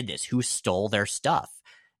who did this, who stole their stuff.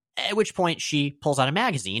 At which point, she pulls out a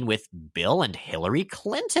magazine with Bill and Hillary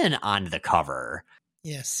Clinton on the cover.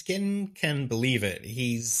 Yeah, Skin can believe it.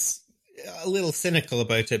 He's a little cynical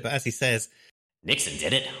about it, but as he says, Nixon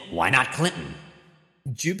did it. Why not Clinton?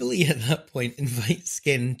 Jubilee at that point invites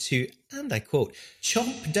Skin to, and I quote,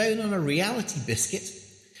 chomp down on a reality biscuit,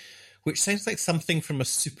 which sounds like something from a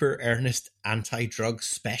super earnest anti-drug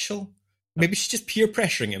special. Maybe she's just peer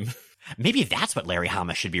pressuring him. Maybe that's what Larry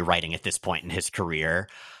Hama should be writing at this point in his career.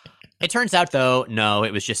 It turns out, though, no,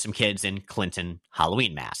 it was just some kids in Clinton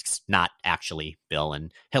Halloween masks, not actually Bill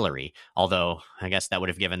and Hillary. Although, I guess that would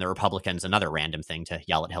have given the Republicans another random thing to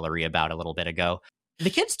yell at Hillary about a little bit ago. The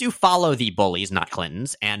kids do follow the bullies, not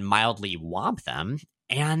Clintons, and mildly whomp them.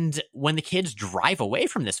 And when the kids drive away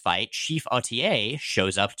from this fight, Chief Autier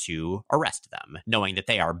shows up to arrest them, knowing that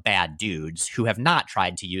they are bad dudes who have not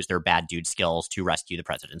tried to use their bad dude skills to rescue the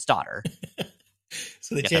president's daughter.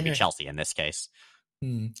 So the that'd be Chelsea in this case.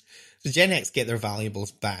 So Gen X get their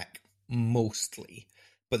valuables back, mostly,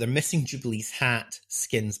 but they're missing Jubilee's hat,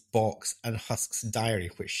 Skin's box, and Husk's diary,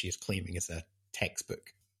 which she is claiming is a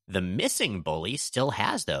textbook. The missing bully still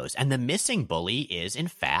has those, and the missing bully is, in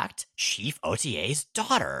fact, Chief Autier's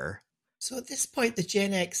daughter. So at this point, the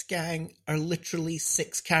Gen X gang are literally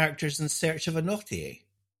 6 characters in search of an Autier.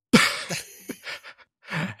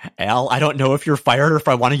 Al, I don't know if you're fired or if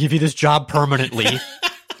I want to give you this job permanently.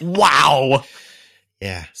 Wow!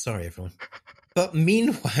 Yeah, sorry everyone. But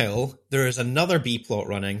meanwhile, there is another B-plot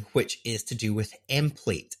running, which is to do with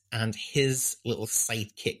Emplate and his little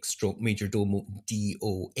sidekick stroke Majordomo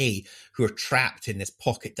DOA, who are trapped in this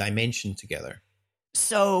pocket dimension together.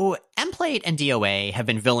 So, Emplate and DOA have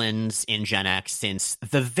been villains in Gen X since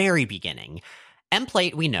the very beginning.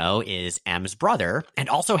 Emplate, we know, is M's brother, and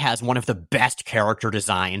also has one of the best character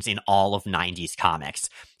designs in all of 90s comics.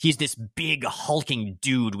 He's this big, hulking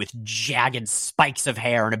dude with jagged spikes of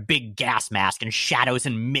hair and a big gas mask and shadows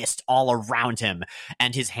and mist all around him.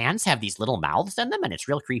 And his hands have these little mouths in them, and it's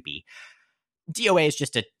real creepy. DOA is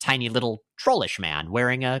just a tiny little trollish man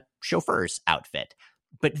wearing a chauffeur's outfit.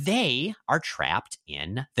 But they are trapped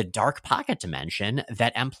in the dark pocket dimension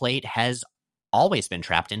that Emplate has always been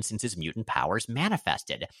trapped in since his mutant powers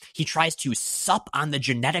manifested. He tries to sup on the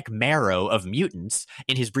genetic marrow of mutants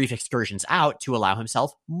in his brief excursions out to allow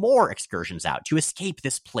himself more excursions out, to escape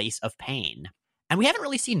this place of pain. And we haven't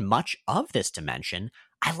really seen much of this dimension.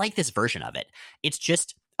 I like this version of it. It's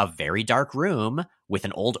just a very dark room with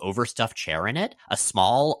an old overstuffed chair in it, a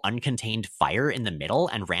small uncontained fire in the middle,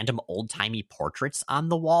 and random old-timey portraits on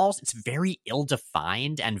the walls. It's very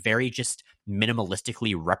ill-defined and very just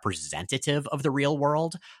minimalistically representative of the real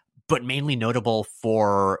world, but mainly notable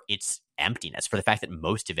for its emptiness, for the fact that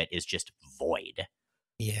most of it is just void.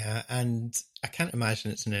 Yeah, and I can't imagine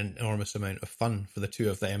it's an enormous amount of fun for the two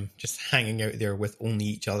of them, just hanging out there with only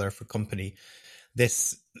each other for company.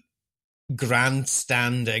 This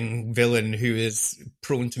grandstanding villain who is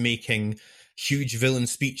prone to making huge villain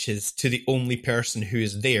speeches to the only person who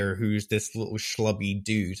is there, who's this little schlubby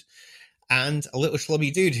dude. And a little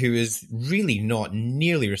schlubby dude who is really not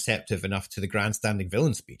nearly receptive enough to the grandstanding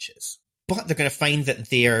villain speeches. But they're going to find that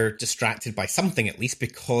they're distracted by something, at least,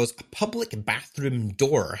 because a public bathroom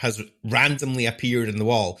door has randomly appeared in the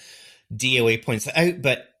wall. DOA points it out,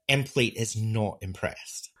 but Emplate is not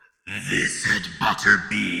impressed. This had better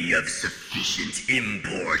be of sufficient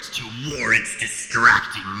import to warrant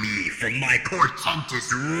distracting me from my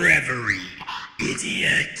portentous reverie,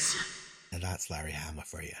 idiot. And that's Larry Hama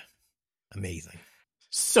for you. Amazing.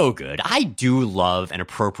 So good. I do love an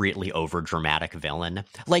appropriately overdramatic villain.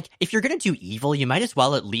 Like, if you're gonna do evil, you might as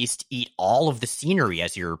well at least eat all of the scenery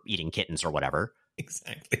as you're eating kittens or whatever.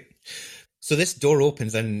 Exactly. So this door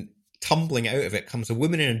opens and tumbling out of it comes a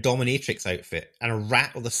woman in a dominatrix outfit and a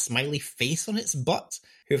rat with a smiley face on its butt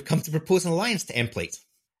who have come to propose an alliance to Emplate.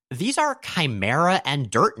 These are Chimera and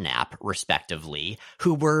Dirtnap, respectively,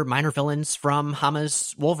 who were minor villains from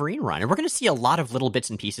Hama's Wolverine run. And we're going to see a lot of little bits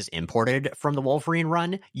and pieces imported from the Wolverine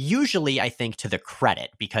run, usually, I think, to the credit,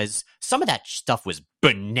 because some of that stuff was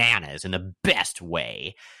bananas in the best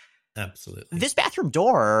way. Absolutely. This bathroom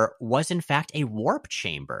door was, in fact, a warp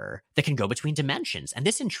chamber that can go between dimensions. And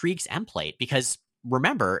this intrigues Emplate because,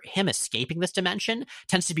 remember, him escaping this dimension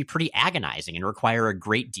tends to be pretty agonizing and require a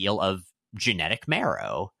great deal of genetic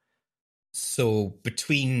marrow. So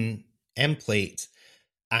between Emplate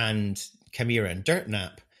and Chimera and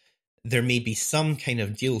Dirtnap, there may be some kind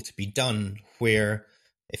of deal to be done where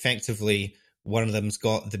effectively one of them's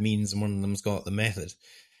got the means and one of them's got the method.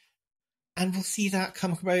 And we'll see that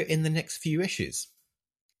come about in the next few issues.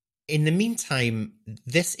 In the meantime,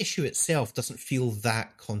 this issue itself doesn't feel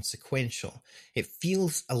that consequential. It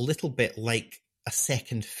feels a little bit like a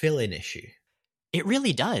second fill-in issue. It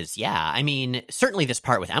really does, yeah. I mean, certainly this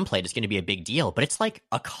part with Emplate is going to be a big deal, but it's like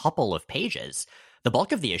a couple of pages. The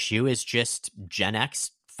bulk of the issue is just Gen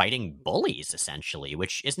X fighting bullies, essentially,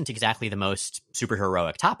 which isn't exactly the most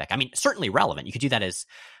superheroic topic. I mean, certainly relevant. You could do that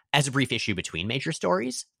as a brief issue between major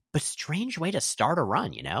stories, but strange way to start a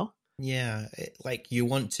run, you know? Yeah, like you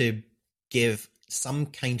want to give some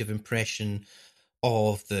kind of impression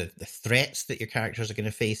of the threats that your characters are going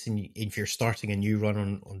to face if you're starting a new run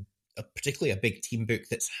on particularly a big team book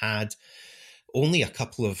that's had only a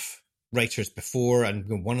couple of writers before,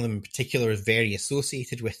 and one of them in particular is very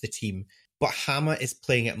associated with the team. But Hama is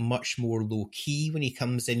playing it much more low-key when he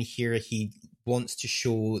comes in here. He wants to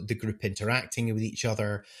show the group interacting with each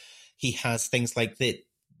other. He has things like the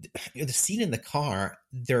scene in the car,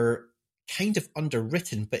 they're kind of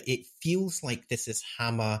underwritten, but it feels like this is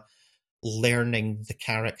Hama learning the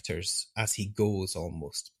characters as he goes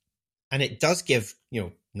almost. And it does give,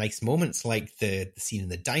 nice moments like the scene in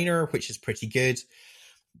the diner, which is pretty good.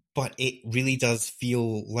 But it really does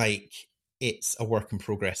feel like it's a work in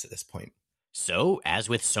progress at this point. So, as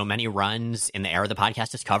with so many runs in the era the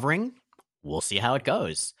podcast is covering, we'll see how it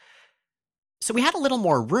goes. So we had a little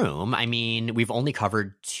more room. I mean, we've only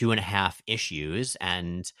covered 2.5 issues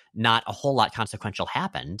and not a whole lot consequential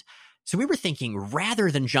happened. So we were thinking,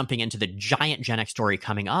 rather than jumping into the giant Gen X story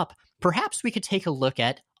coming up, perhaps we could take a look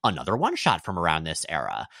at another one-shot from around this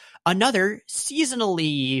era. Another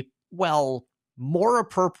seasonally, well, more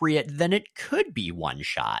appropriate than it could be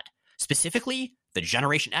one-shot. Specifically, the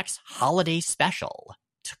Generation X Holiday Special,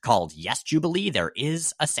 called Yes, Jubilee, There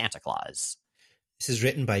Is a Santa Claus. This is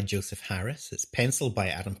written by Joseph Harris. It's penciled by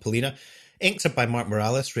Adam Polina. Inks are by Mark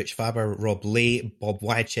Morales, Rich Faber, Rob Lay, Bob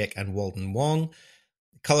Wycheck, and Walden Wong.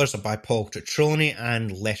 Colours are by Paul Tritroni,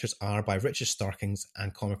 and letters are by Richard Starkings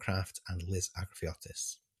and Comicraft and Liz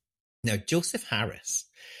Agrafiotis. Now, Joseph Harris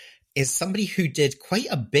is somebody who did quite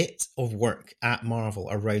a bit of work at Marvel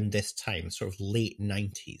around this time, sort of late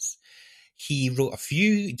 90s. He wrote a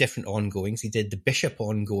few different ongoings. He did the Bishop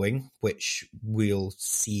ongoing, which we'll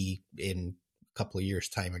see in a couple of years'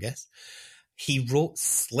 time, I guess. He wrote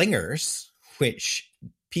Slingers, which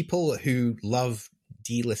people who love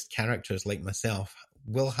D-list characters like myself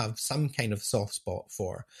will have some kind of soft spot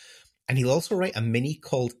for. And he'll also write a mini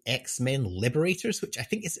called X-Men Liberators, which I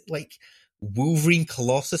think is like Wolverine,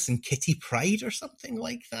 Colossus, and Kitty Pryde or something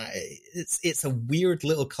like that. It's a weird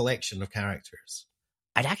little collection of characters.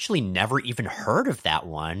 I'd actually never even heard of that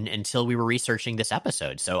one until we were researching this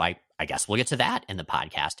episode. So I guess we'll get to that in the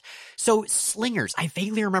podcast. So Slingers, I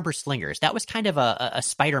vaguely remember Slingers. That was kind of a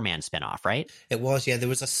Spider-Man spinoff, right? It was, yeah. There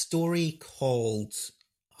was a story called,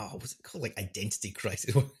 was it called like Identity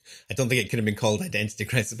Crisis? I don't think it could have been called Identity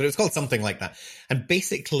Crisis, but it was called something like that. And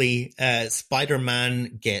basically,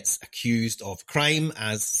 Spider-Man gets accused of crime,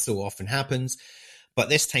 as so often happens. But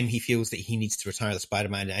this time he feels that he needs to retire the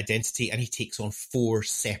Spider-Man identity, and he takes on 4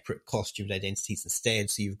 separate costumed identities instead.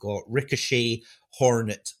 So you've got Ricochet,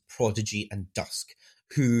 Hornet, Prodigy, and Dusk,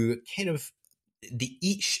 who they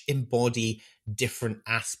each embody different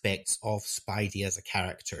aspects of Spidey as a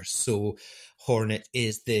character. So Hornet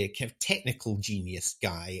is the kind of technical genius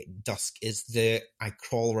guy. Dusk is the I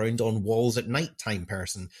crawl around on walls at nighttime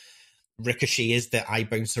person. Ricochet is the I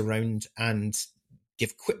bounce around and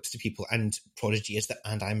give quips to people, and Prodigy is the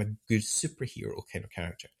 "and I'm a good superhero" kind of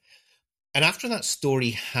character. And after that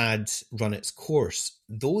story had run its course,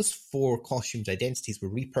 those 4 costumed identities were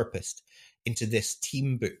repurposed into this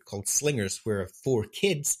team book called Slingers, where 4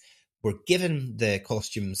 kids were given the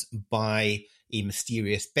costumes by a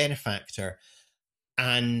mysterious benefactor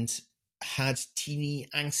and had teeny,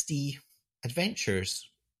 angsty adventures.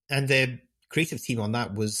 And the creative team on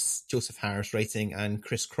that was Joseph Harris writing and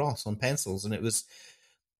Chris Cross on pencils, and it was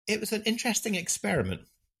an interesting experiment.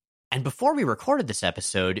 And before we recorded this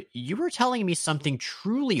episode, you were telling me something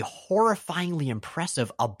truly horrifyingly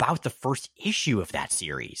impressive about the first issue of that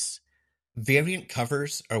series. Variant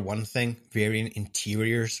covers are one thing, variant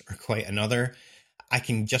interiors are quite another. I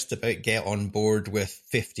can just about get on board with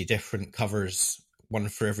 50 different covers, one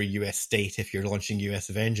for every US state if you're launching US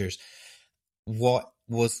Avengers. What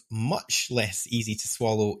was much less easy to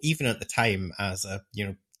swallow, even at the time as a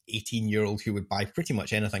 18-year-old who would buy pretty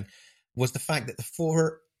much anything, was the fact that the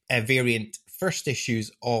 4 variant first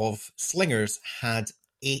issues of Slingers had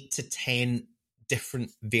 8 to 10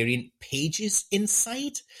 different variant pages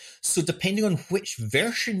inside. So depending on which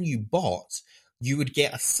version you bought, you would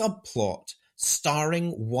get a subplot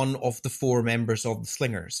starring one of the 4 members of the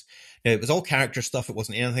Slingers. Now, it was all character stuff. It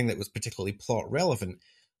wasn't anything that was particularly plot relevant,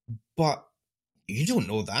 but you don't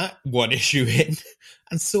know that one issue in.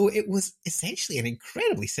 And so it was essentially an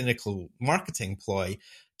incredibly cynical marketing ploy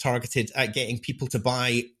targeted at getting people to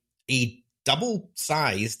buy a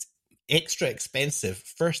double-sized, extra expensive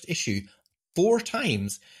first issue 4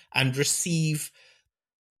 times and receive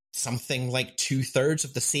something like 2/3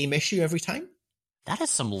 of the same issue every time. That is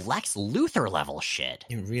some Lex Luthor level shit.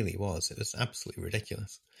 It really was. It was absolutely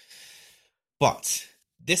ridiculous. But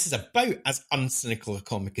this is about as uncynical a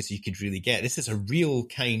comic as you could really get. This is a real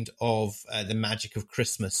kind of the magic of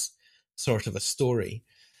Christmas sort of a story.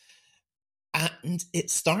 And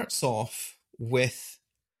it starts off with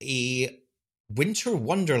a Winter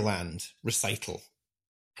Wonderland recital.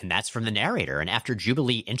 And that's from the narrator. And after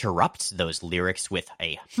Jubilee interrupts those lyrics with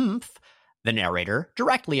a humph, the narrator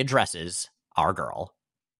directly addresses our girl.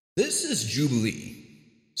 This is Jubilee.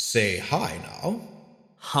 Say hi now.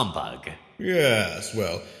 Humbug. Yes,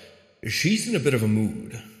 well, she's in a bit of a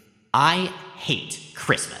mood. I hate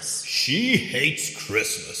Christmas. She hates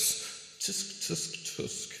Christmas. Tusk, tusk,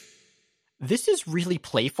 tusk. This is really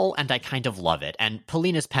playful, and I kind of love it, and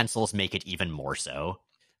Polina's pencils make it even more so.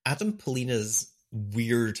 Adam Polina's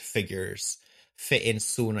weird figures fit in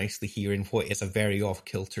so nicely here in what is a very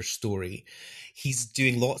off-kilter story. He's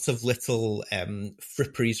doing lots of little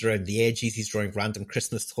fripperies around the edges. He's drawing random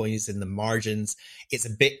Christmas toys in the margins. It's a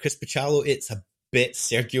bit Chris Picciolo. It's a bit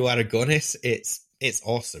Sergio Aragonis. It's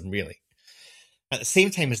awesome, really. At the same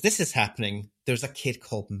time as this is happening, there's a kid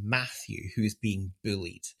called Matthew who is being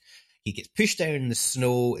bullied. He gets pushed down in the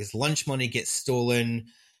snow, his lunch money gets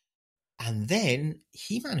stolen, and then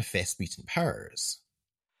he manifests mutant powers.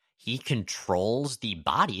 He controls the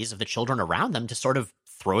bodies of the children around them to sort of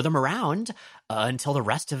throw them around until the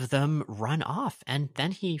rest of them run off, and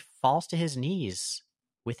then he falls to his knees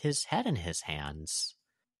with his head in his hands.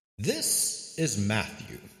 This is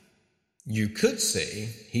Matthew. You could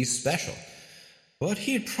say he's special, but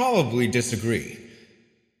he'd probably disagree.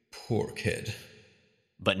 Poor kid.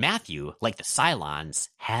 But Matthew, like the Cylons,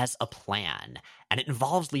 has a plan, and it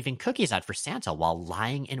involves leaving cookies out for Santa while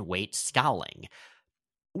lying in wait scowling.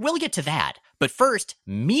 We'll get to that, but first,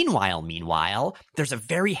 meanwhile, there's a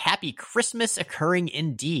very happy Christmas occurring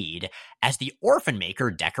indeed, as the orphan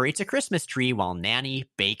maker decorates a Christmas tree while Nanny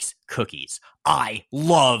bakes cookies. I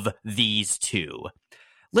love these two.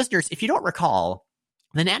 Listeners, if you don't recall,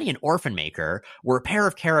 the Nanny and Orphan Maker were a pair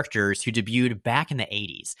of characters who debuted back in the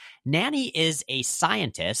 80s. Nanny is a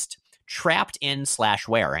scientist trapped in /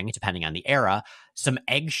 wearing, depending on the era, some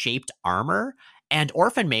egg-shaped armor, and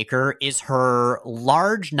Orphan Maker is her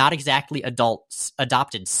large, not exactly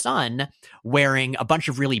adopted son wearing a bunch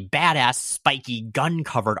of really badass, spiky,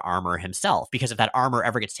 gun-covered armor himself, because if that armor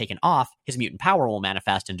ever gets taken off, his mutant power will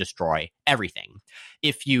manifest and destroy everything.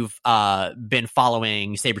 If you've been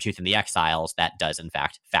following Sabretooth and the Exiles, that does, in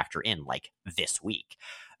fact, factor in, like, this week.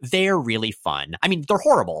 They're really fun. I mean, they're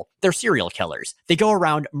horrible. They're serial killers. They go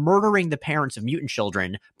around murdering the parents of mutant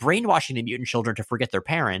children, brainwashing the mutant children to forget their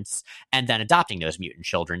parents, and then adopting those mutant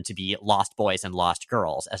children to be lost boys and lost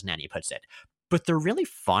girls, as Nanny puts it. But they're really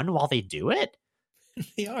fun while they do it.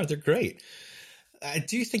 They are. They're great. I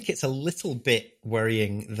do think it's a little bit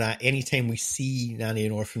worrying that anytime we see Nanny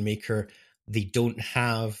and Orphan Maker, they don't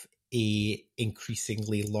have a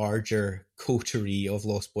increasingly larger coterie of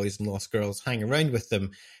lost boys and lost girls hang around with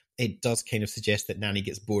them. It does kind of suggest that Nanny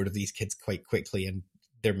gets bored of these kids quite quickly, and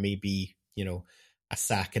there may be, a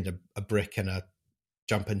sack and a brick and a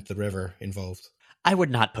jump into the river involved. I would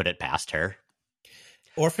not put it past her.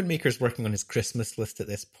 Orphan Maker's working on his Christmas list at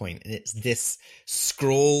this point, and it's this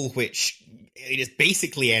scroll which it is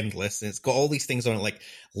basically endless, and it's got all these things on it like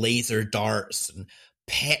laser darts and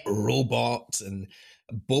pet robots and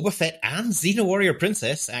Boba Fett and Xena Warrior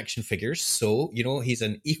Princess action figures. So, he's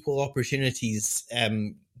an equal opportunities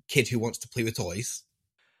kid who wants to play with toys.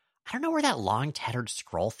 I don't know where that long tattered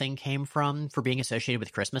scroll thing came from for being associated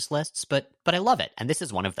with Christmas lists, but I love it, and this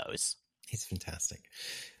is one of those. It's fantastic.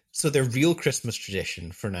 So their real Christmas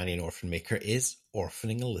tradition for Nanny and Orphan Maker is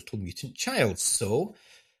orphaning a little mutant child. So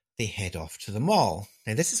they head off to the mall.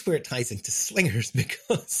 Now this is where it ties into Slingers,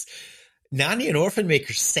 because Nanny and Orphan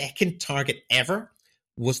Maker's second target ever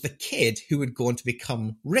was the kid who would go on to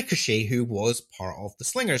become Ricochet, who was part of the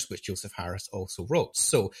Slingers, which Joseph Harris also wrote.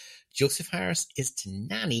 So Joseph Harris is to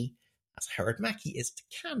Nanny as Howard Mackie is to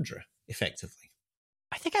Kandra, effectively.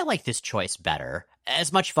 I think I like this choice better.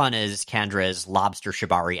 As much fun as Kandra's lobster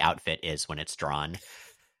shibari outfit is when it's drawn.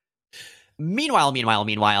 Meanwhile,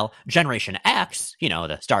 Generation X,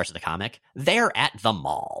 the stars of the comic, they're at the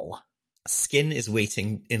mall. Skin is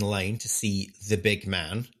waiting in line to see the big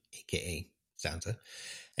man, aka Santa,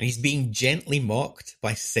 and he's being gently mocked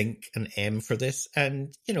by Sync and M for this,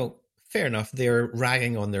 and, fair enough, they're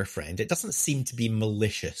ragging on their friend. It doesn't seem to be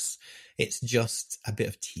malicious. It's just a bit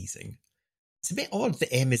of teasing. It's a bit odd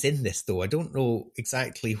that M is in this, though. I don't know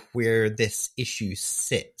exactly where this issue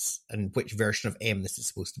sits and which version of M this is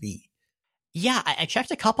supposed to be. Yeah, I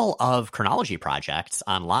checked a couple of chronology projects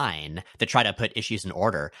online that try to put issues in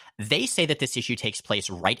order. They say that this issue takes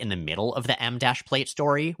place right in the middle of the M-Plate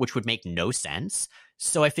story, which would make no sense.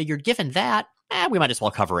 So I figured, given that, we might as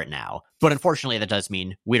well cover it now. But unfortunately, that does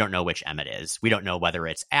mean we don't know which M it is. We don't know whether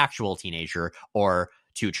it's actual teenager or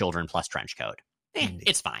 2 children plus trench coat.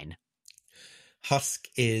 It's fine. Husk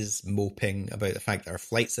is moping about the fact that her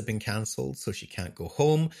flights have been cancelled, so she can't go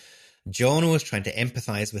home. Jono is trying to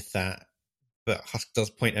empathise with that, but Husk does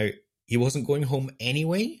point out he wasn't going home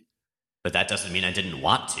anyway. But that doesn't mean I didn't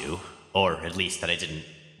want to, or at least that I didn't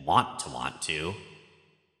want to.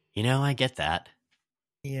 I get that.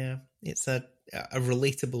 Yeah, it's a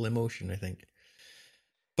relatable emotion, I think.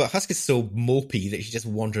 But Husk is so mopey that she just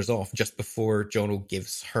wanders off just before Jono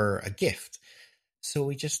gives her a gift. So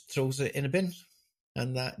he just throws it in a bin.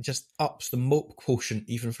 And that just ups the mope quotient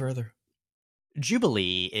even further.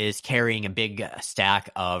 Jubilee is carrying a big stack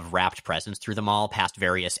of wrapped presents through the mall past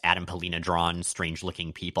various Adam Polina-drawn,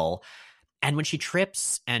 strange-looking people. And when she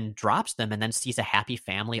trips and drops them and then sees a happy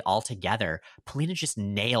family all together, Polina just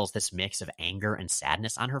nails this mix of anger and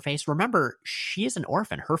sadness on her face. Remember, she is an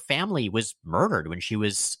orphan. Her family was murdered when she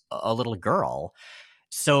was a little girl.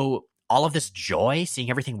 So all of this joy, seeing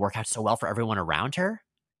everything work out so well for everyone around her,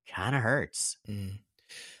 kind of hurts. And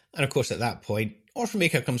of course, at that point, Orphan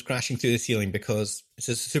Maker comes crashing through the ceiling because it's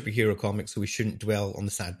a superhero comic, so we shouldn't dwell on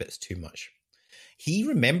the sad bits too much. He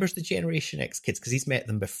remembers the Generation X kids because he's met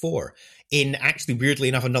them before in, actually, weirdly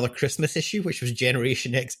enough, another Christmas issue, which was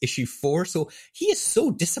Generation X issue 4. So he is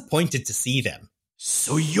so disappointed to see them.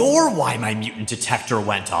 So you're why my mutant detector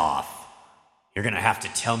went off. You're going to have to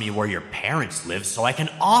tell me where your parents live so I can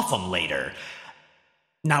off them later.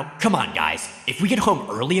 Now, come on, guys. If we get home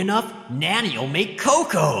early enough, Nanny'll make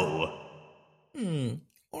cocoa.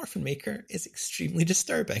 Orphan Maker is extremely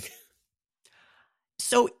disturbing.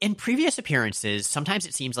 So, in previous appearances, sometimes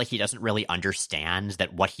it seems like he doesn't really understand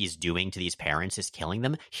that what he's doing to these parents is killing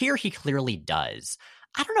them. Here, he clearly does.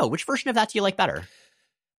 I don't know. Which version of that do you like better?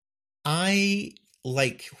 I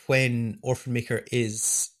like when Orphan Maker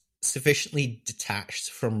is sufficiently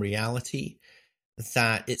detached from reality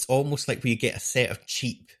that it's almost like we get a set of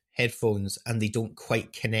cheap headphones and they don't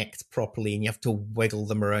quite connect properly and you have to wiggle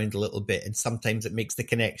them around a little bit, and sometimes it makes the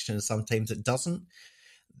connection and sometimes it doesn't.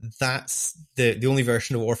 That's the only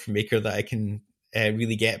version of Orphan Maker that I can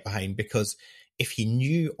really get behind, because if he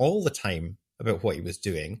knew all the time about what he was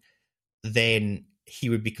doing, then he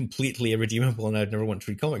would be completely irredeemable and I'd never want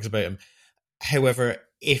to read comics about him. However,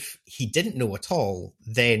 if he didn't know at all,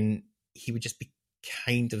 then he would just be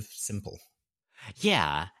kind of simple.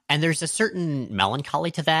 Yeah, and there's a certain melancholy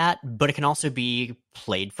to that, but it can also be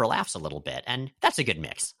played for laughs a little bit, and that's a good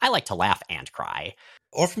mix. I like to laugh and cry.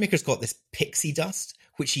 Orphan Maker's got this pixie dust,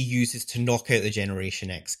 which he uses to knock out the Generation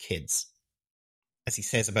X kids. As he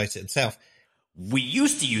says about it himself, "We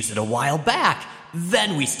used to use it a while back,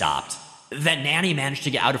 then we stopped. Then Nanny managed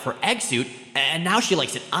to get out of her egg suit, and now she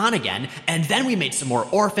likes it on again, and then we made some more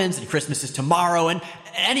orphans, and Christmas is tomorrow, and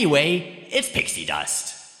anyway, it's pixie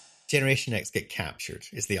dust." Generation X get captured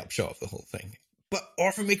is the upshot of the whole thing. But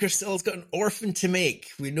Orphan Maker still has got an orphan to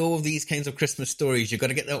make. We know of these kinds of Christmas stories. You've got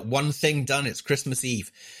to get that one thing done. It's Christmas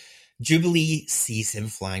Eve. Jubilee sees him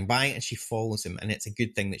flying by and she follows him. And it's a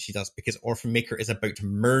good thing that she does because Orphan Maker is about to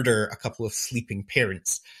murder a couple of sleeping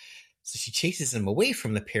parents. So she chases him away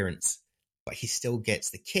from the parents, but he still gets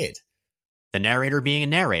the kid. The narrator, being a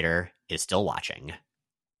narrator, is still watching.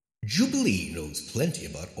 Jubilee knows plenty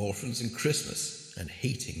about orphans and Christmas and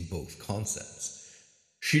hating both concepts.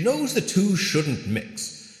 She knows the two shouldn't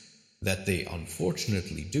mix, that they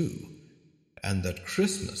unfortunately do, and that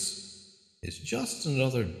Christmas is just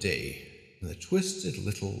another day in the twisted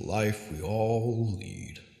little life we all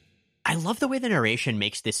lead. I love the way the narration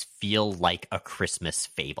makes this feel like a Christmas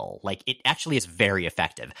fable. Like, it actually is very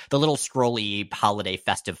effective. The little scrolly holiday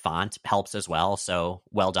festive font helps as well, so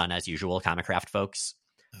well done as usual, Comicraft folks.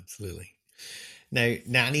 Absolutely. Now,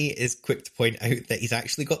 Nanny is quick to point out that he's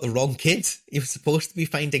actually got the wrong kid. He was supposed to be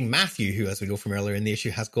finding Matthew, who, as we know from earlier in the issue,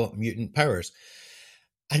 has got mutant powers.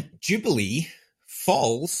 And Jubilee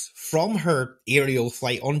falls from her aerial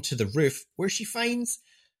flight onto the roof, where she finds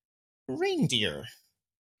reindeer.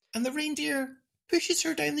 And the reindeer pushes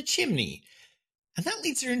her down the chimney. And that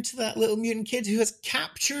leads her into that little mutant kid who has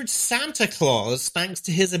captured Santa Claus thanks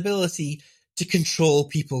to his ability to control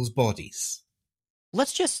people's bodies.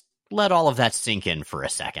 Let's just let all of that sink in for a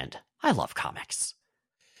second. I love comics.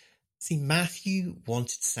 See, Matthew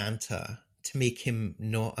wanted Santa to make him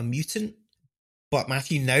not a mutant, but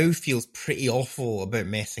Matthew now feels pretty awful about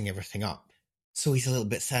messing everything up. So he's a little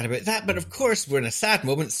bit sad about that, but of course we're in a sad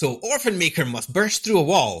moment, so Orphan Maker must burst through a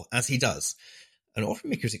wall, as he does. And Orphan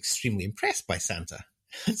Maker is extremely impressed by Santa.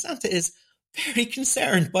 And Santa is very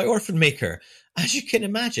concerned by Orphan Maker, as you can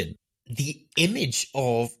imagine. The image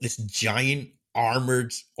of this giant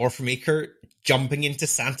armored Orphan Maker jumping into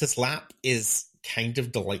Santa's lap is kind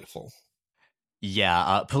of delightful.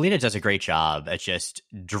 Yeah, Polina does a great job at just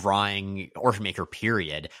drawing Orphan Maker,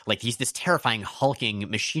 period. Like, he's this terrifying, hulking,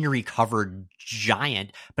 machinery-covered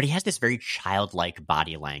giant, but he has this very childlike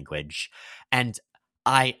body language. And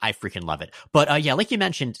I freaking love it. But yeah, like you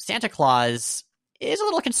mentioned, Santa Claus is a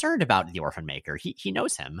little concerned about the Orphan Maker. He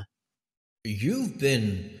knows him. You've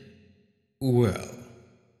been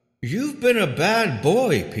a bad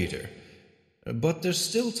boy, Peter. But there's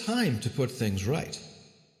still time to put things right.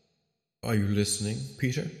 Are you listening,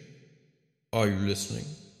 Peter? Are you listening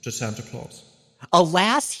to Santa Claus?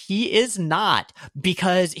 Alas, he is not,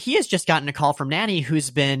 because he has just gotten a call from Nanny,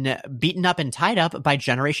 who's been beaten up and tied up by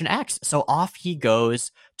Generation X. So off he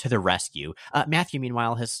goes to the rescue. Matthew,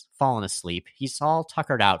 meanwhile, has fallen asleep. He's all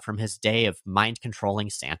tuckered out from his day of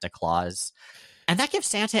mind-controlling Santa Claus. And that gives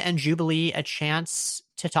Santa and Jubilee a chance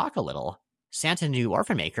to talk a little. Santa knew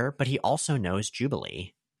Orphan Maker, but he also knows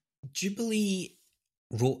Jubilee. Jubilee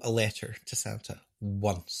wrote a letter to Santa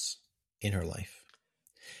once in her life.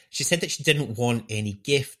 She said that she didn't want any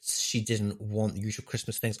gifts. She didn't want the usual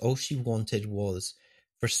Christmas things. All she wanted was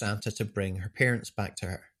for Santa to bring her parents back to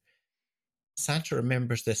her. Santa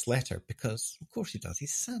remembers this letter because, of course he does,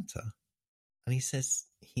 he's Santa. And he says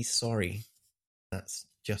he's sorry. That's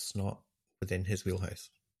just not within his wheelhouse.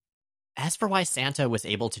 As for why Santa was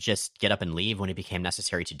able to just get up and leave when it became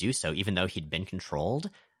necessary to do so, even though he'd been controlled,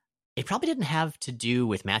 it probably didn't have to do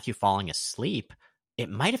with Matthew falling asleep. It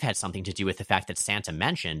might have had something to do with the fact that Santa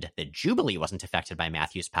mentioned that Jubilee wasn't affected by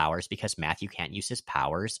Matthew's powers because Matthew can't use his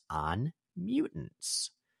powers on mutants.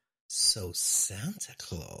 So Santa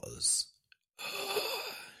Claus...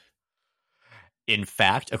 In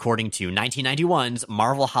fact, according to 1991's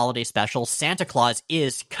Marvel Holiday Special, Santa Claus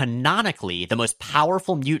is canonically the most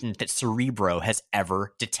powerful mutant that Cerebro has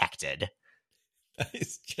ever detected. That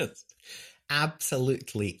is just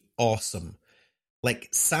absolutely awesome. Like,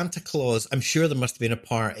 Santa Claus, I'm sure there must have been a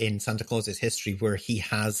part in Santa Claus's history where he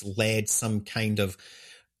has led some kind of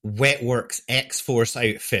Wetworks X-Force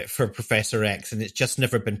outfit for Professor X, and it's just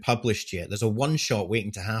never been published yet. There's a one-shot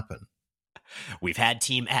waiting to happen. We've had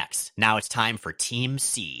Team X. Now it's time for Team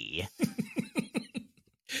C.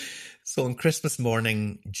 So on Christmas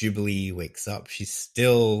morning, Jubilee wakes up. She's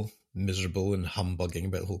still miserable and humbugging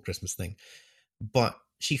about the whole Christmas thing. But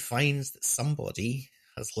she finds that somebody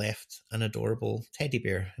has left an adorable teddy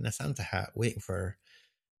bear in a Santa hat waiting for her.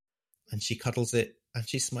 And she cuddles it and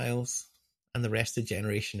she smiles. And the rest of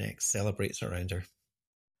Generation X celebrates around her.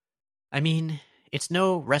 I mean, it's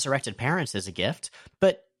no resurrected parents as a gift,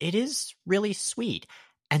 but it is really sweet.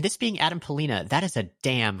 And this being Adam Polina, that is a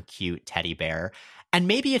damn cute teddy bear. And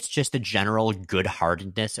maybe it's just the general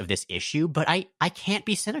good-heartedness of this issue, but I can't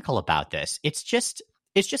be cynical about this. It's just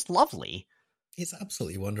lovely. It's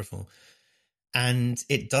absolutely wonderful. And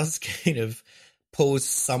it does kind of pose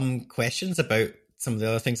some questions about some of the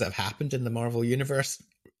other things that have happened in the Marvel Universe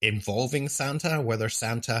involving Santa, whether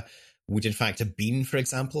Santa would in fact have been, for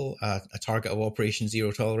example, a target of Operation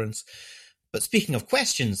Zero Tolerance. But speaking of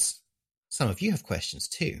questions, some of you have questions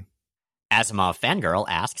too. Asimov Fangirl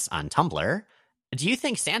asks on Tumblr, do you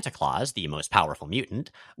think Santa Claus, the most powerful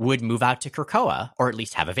mutant, would move out to Krakoa, or at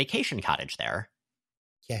least have a vacation cottage there?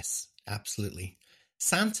 Yes, absolutely.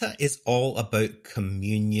 Santa is all about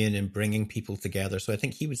communion and bringing people together, so I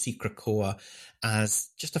think he would see Krakoa as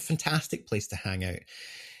just a fantastic place to hang out.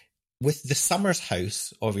 With the Summers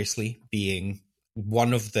house, obviously, being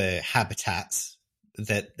one of the habitats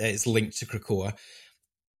that is linked to Krakoa,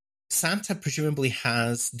 Santa presumably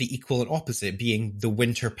has the equal and opposite, being the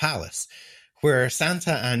Winter Palace, where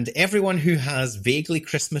Santa and everyone who has vaguely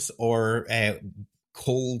Christmas or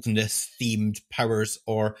coldness-themed powers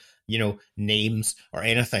or, names or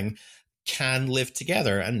anything can live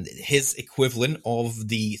together. And his equivalent of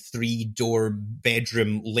the 3-door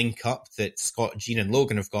bedroom link-up that Scott, Jean, and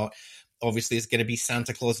Logan have got obviously is going to be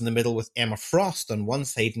Santa Claus in the middle with Emma Frost on one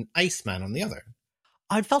side and Iceman on the other.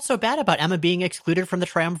 I felt so bad about Emma being excluded from the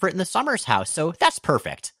triumvirate in the Summers house, so that's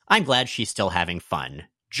perfect. I'm glad she's still having fun.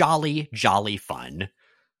 Jolly, jolly fun.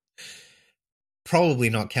 Probably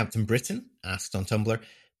not Captain Britain, asked on Tumblr.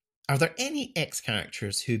 Are there any X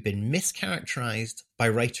characters who've been mischaracterized by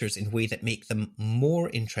writers in a way that make them more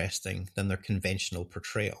interesting than their conventional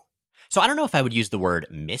portrayal? So I don't know if I would use the word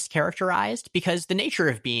mischaracterized, because the nature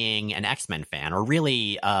of being an X-Men fan, or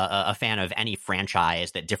really a fan of any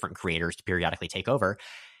franchise that different creators periodically take over,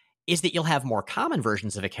 is that you'll have more common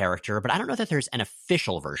versions of a character, but I don't know that there's an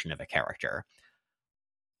official version of a character.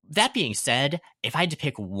 That being said, if I had to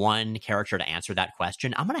pick one character to answer that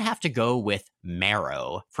question, I'm going to have to go with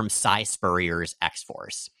Marrow from Cy Spurrier's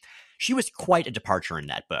X-Force. She was quite a departure in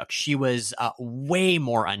that book. She was way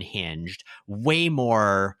more unhinged, way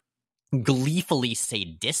more gleefully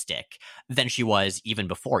sadistic than she was even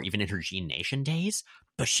before, even in her Gene Nation days.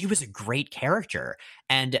 But she was a great character.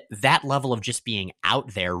 And that level of just being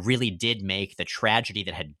out there really did make the tragedy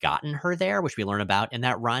that had gotten her there, which we learn about in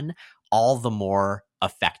that run, all the more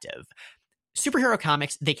effective. Superhero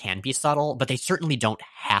comics, they can be subtle, but they certainly don't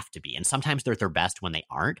have to be. And sometimes they're at their best when they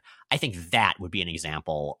aren't. I think that would be an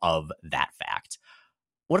example of that fact.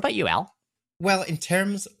 What about you, Al? Well, in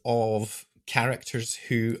terms of characters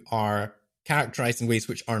who are characterized in ways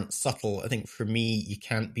which aren't subtle, I think for me, you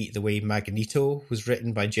can't beat the way Magneto was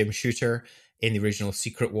written by Jim Shooter in the original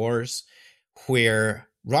Secret Wars, where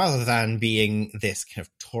rather than being this kind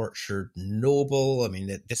of tortured noble, I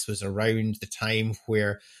mean, this was around the time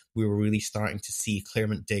where we were really starting to see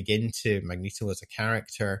Claremont dig into Magneto as a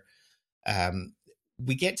character.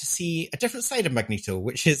 We get to see a different side of Magneto,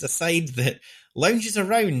 which is a side that lounges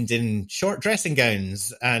around in short dressing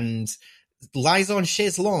gowns and lies on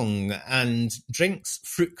chaise longue and drinks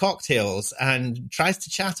fruit cocktails and tries to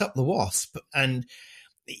chat up the Wasp. And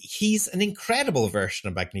he's an incredible version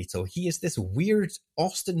of Magneto. He is this weird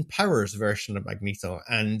Austin Powers version of Magneto.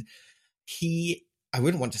 And I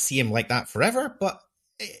wouldn't want to see him like that forever, but,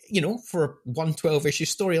 for a 112-issue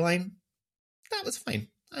storyline, that was fine.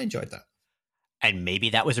 I enjoyed that. And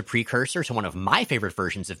maybe that was a precursor to one of my favorite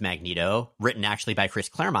versions of Magneto, written actually by Chris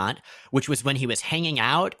Claremont, which was when he was hanging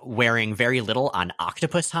out, wearing very little on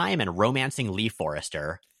Octopus Time and romancing Lee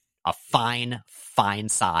Forrester. A fine, fine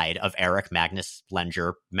side of Eric Magnus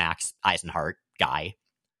Lenger, Max Eisenhart guy.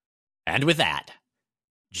 And with that,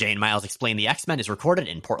 Jane Miles Explain the X-Men is recorded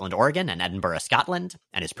in Portland, Oregon and Edinburgh, Scotland,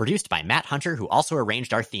 and is produced by Matt Hunter, who also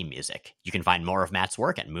arranged our theme music. You can find more of Matt's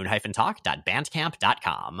work at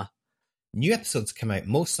moon-talk.bandcamp.com. New episodes come out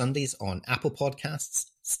most Sundays on Apple Podcasts,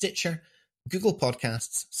 Stitcher, Google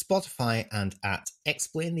Podcasts, Spotify, and at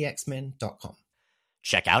explainthexmen.com.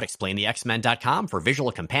 Check out explainthexmen.com for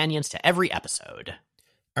visual companions to every episode.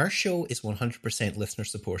 Our show is 100% listener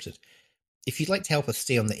supported. If you'd like to help us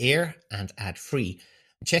stay on the air and ad-free,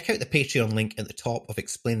 check out the Patreon link at the top of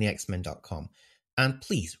explainthexmen.com. And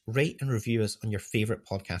please rate and review us on your favorite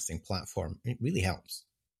podcasting platform. It really helps.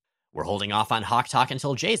 We're holding off on Hawk Talk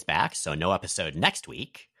until Jay's back, so no episode next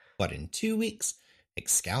week. But in 2 weeks,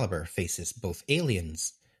 Excalibur faces both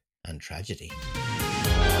aliens and tragedy.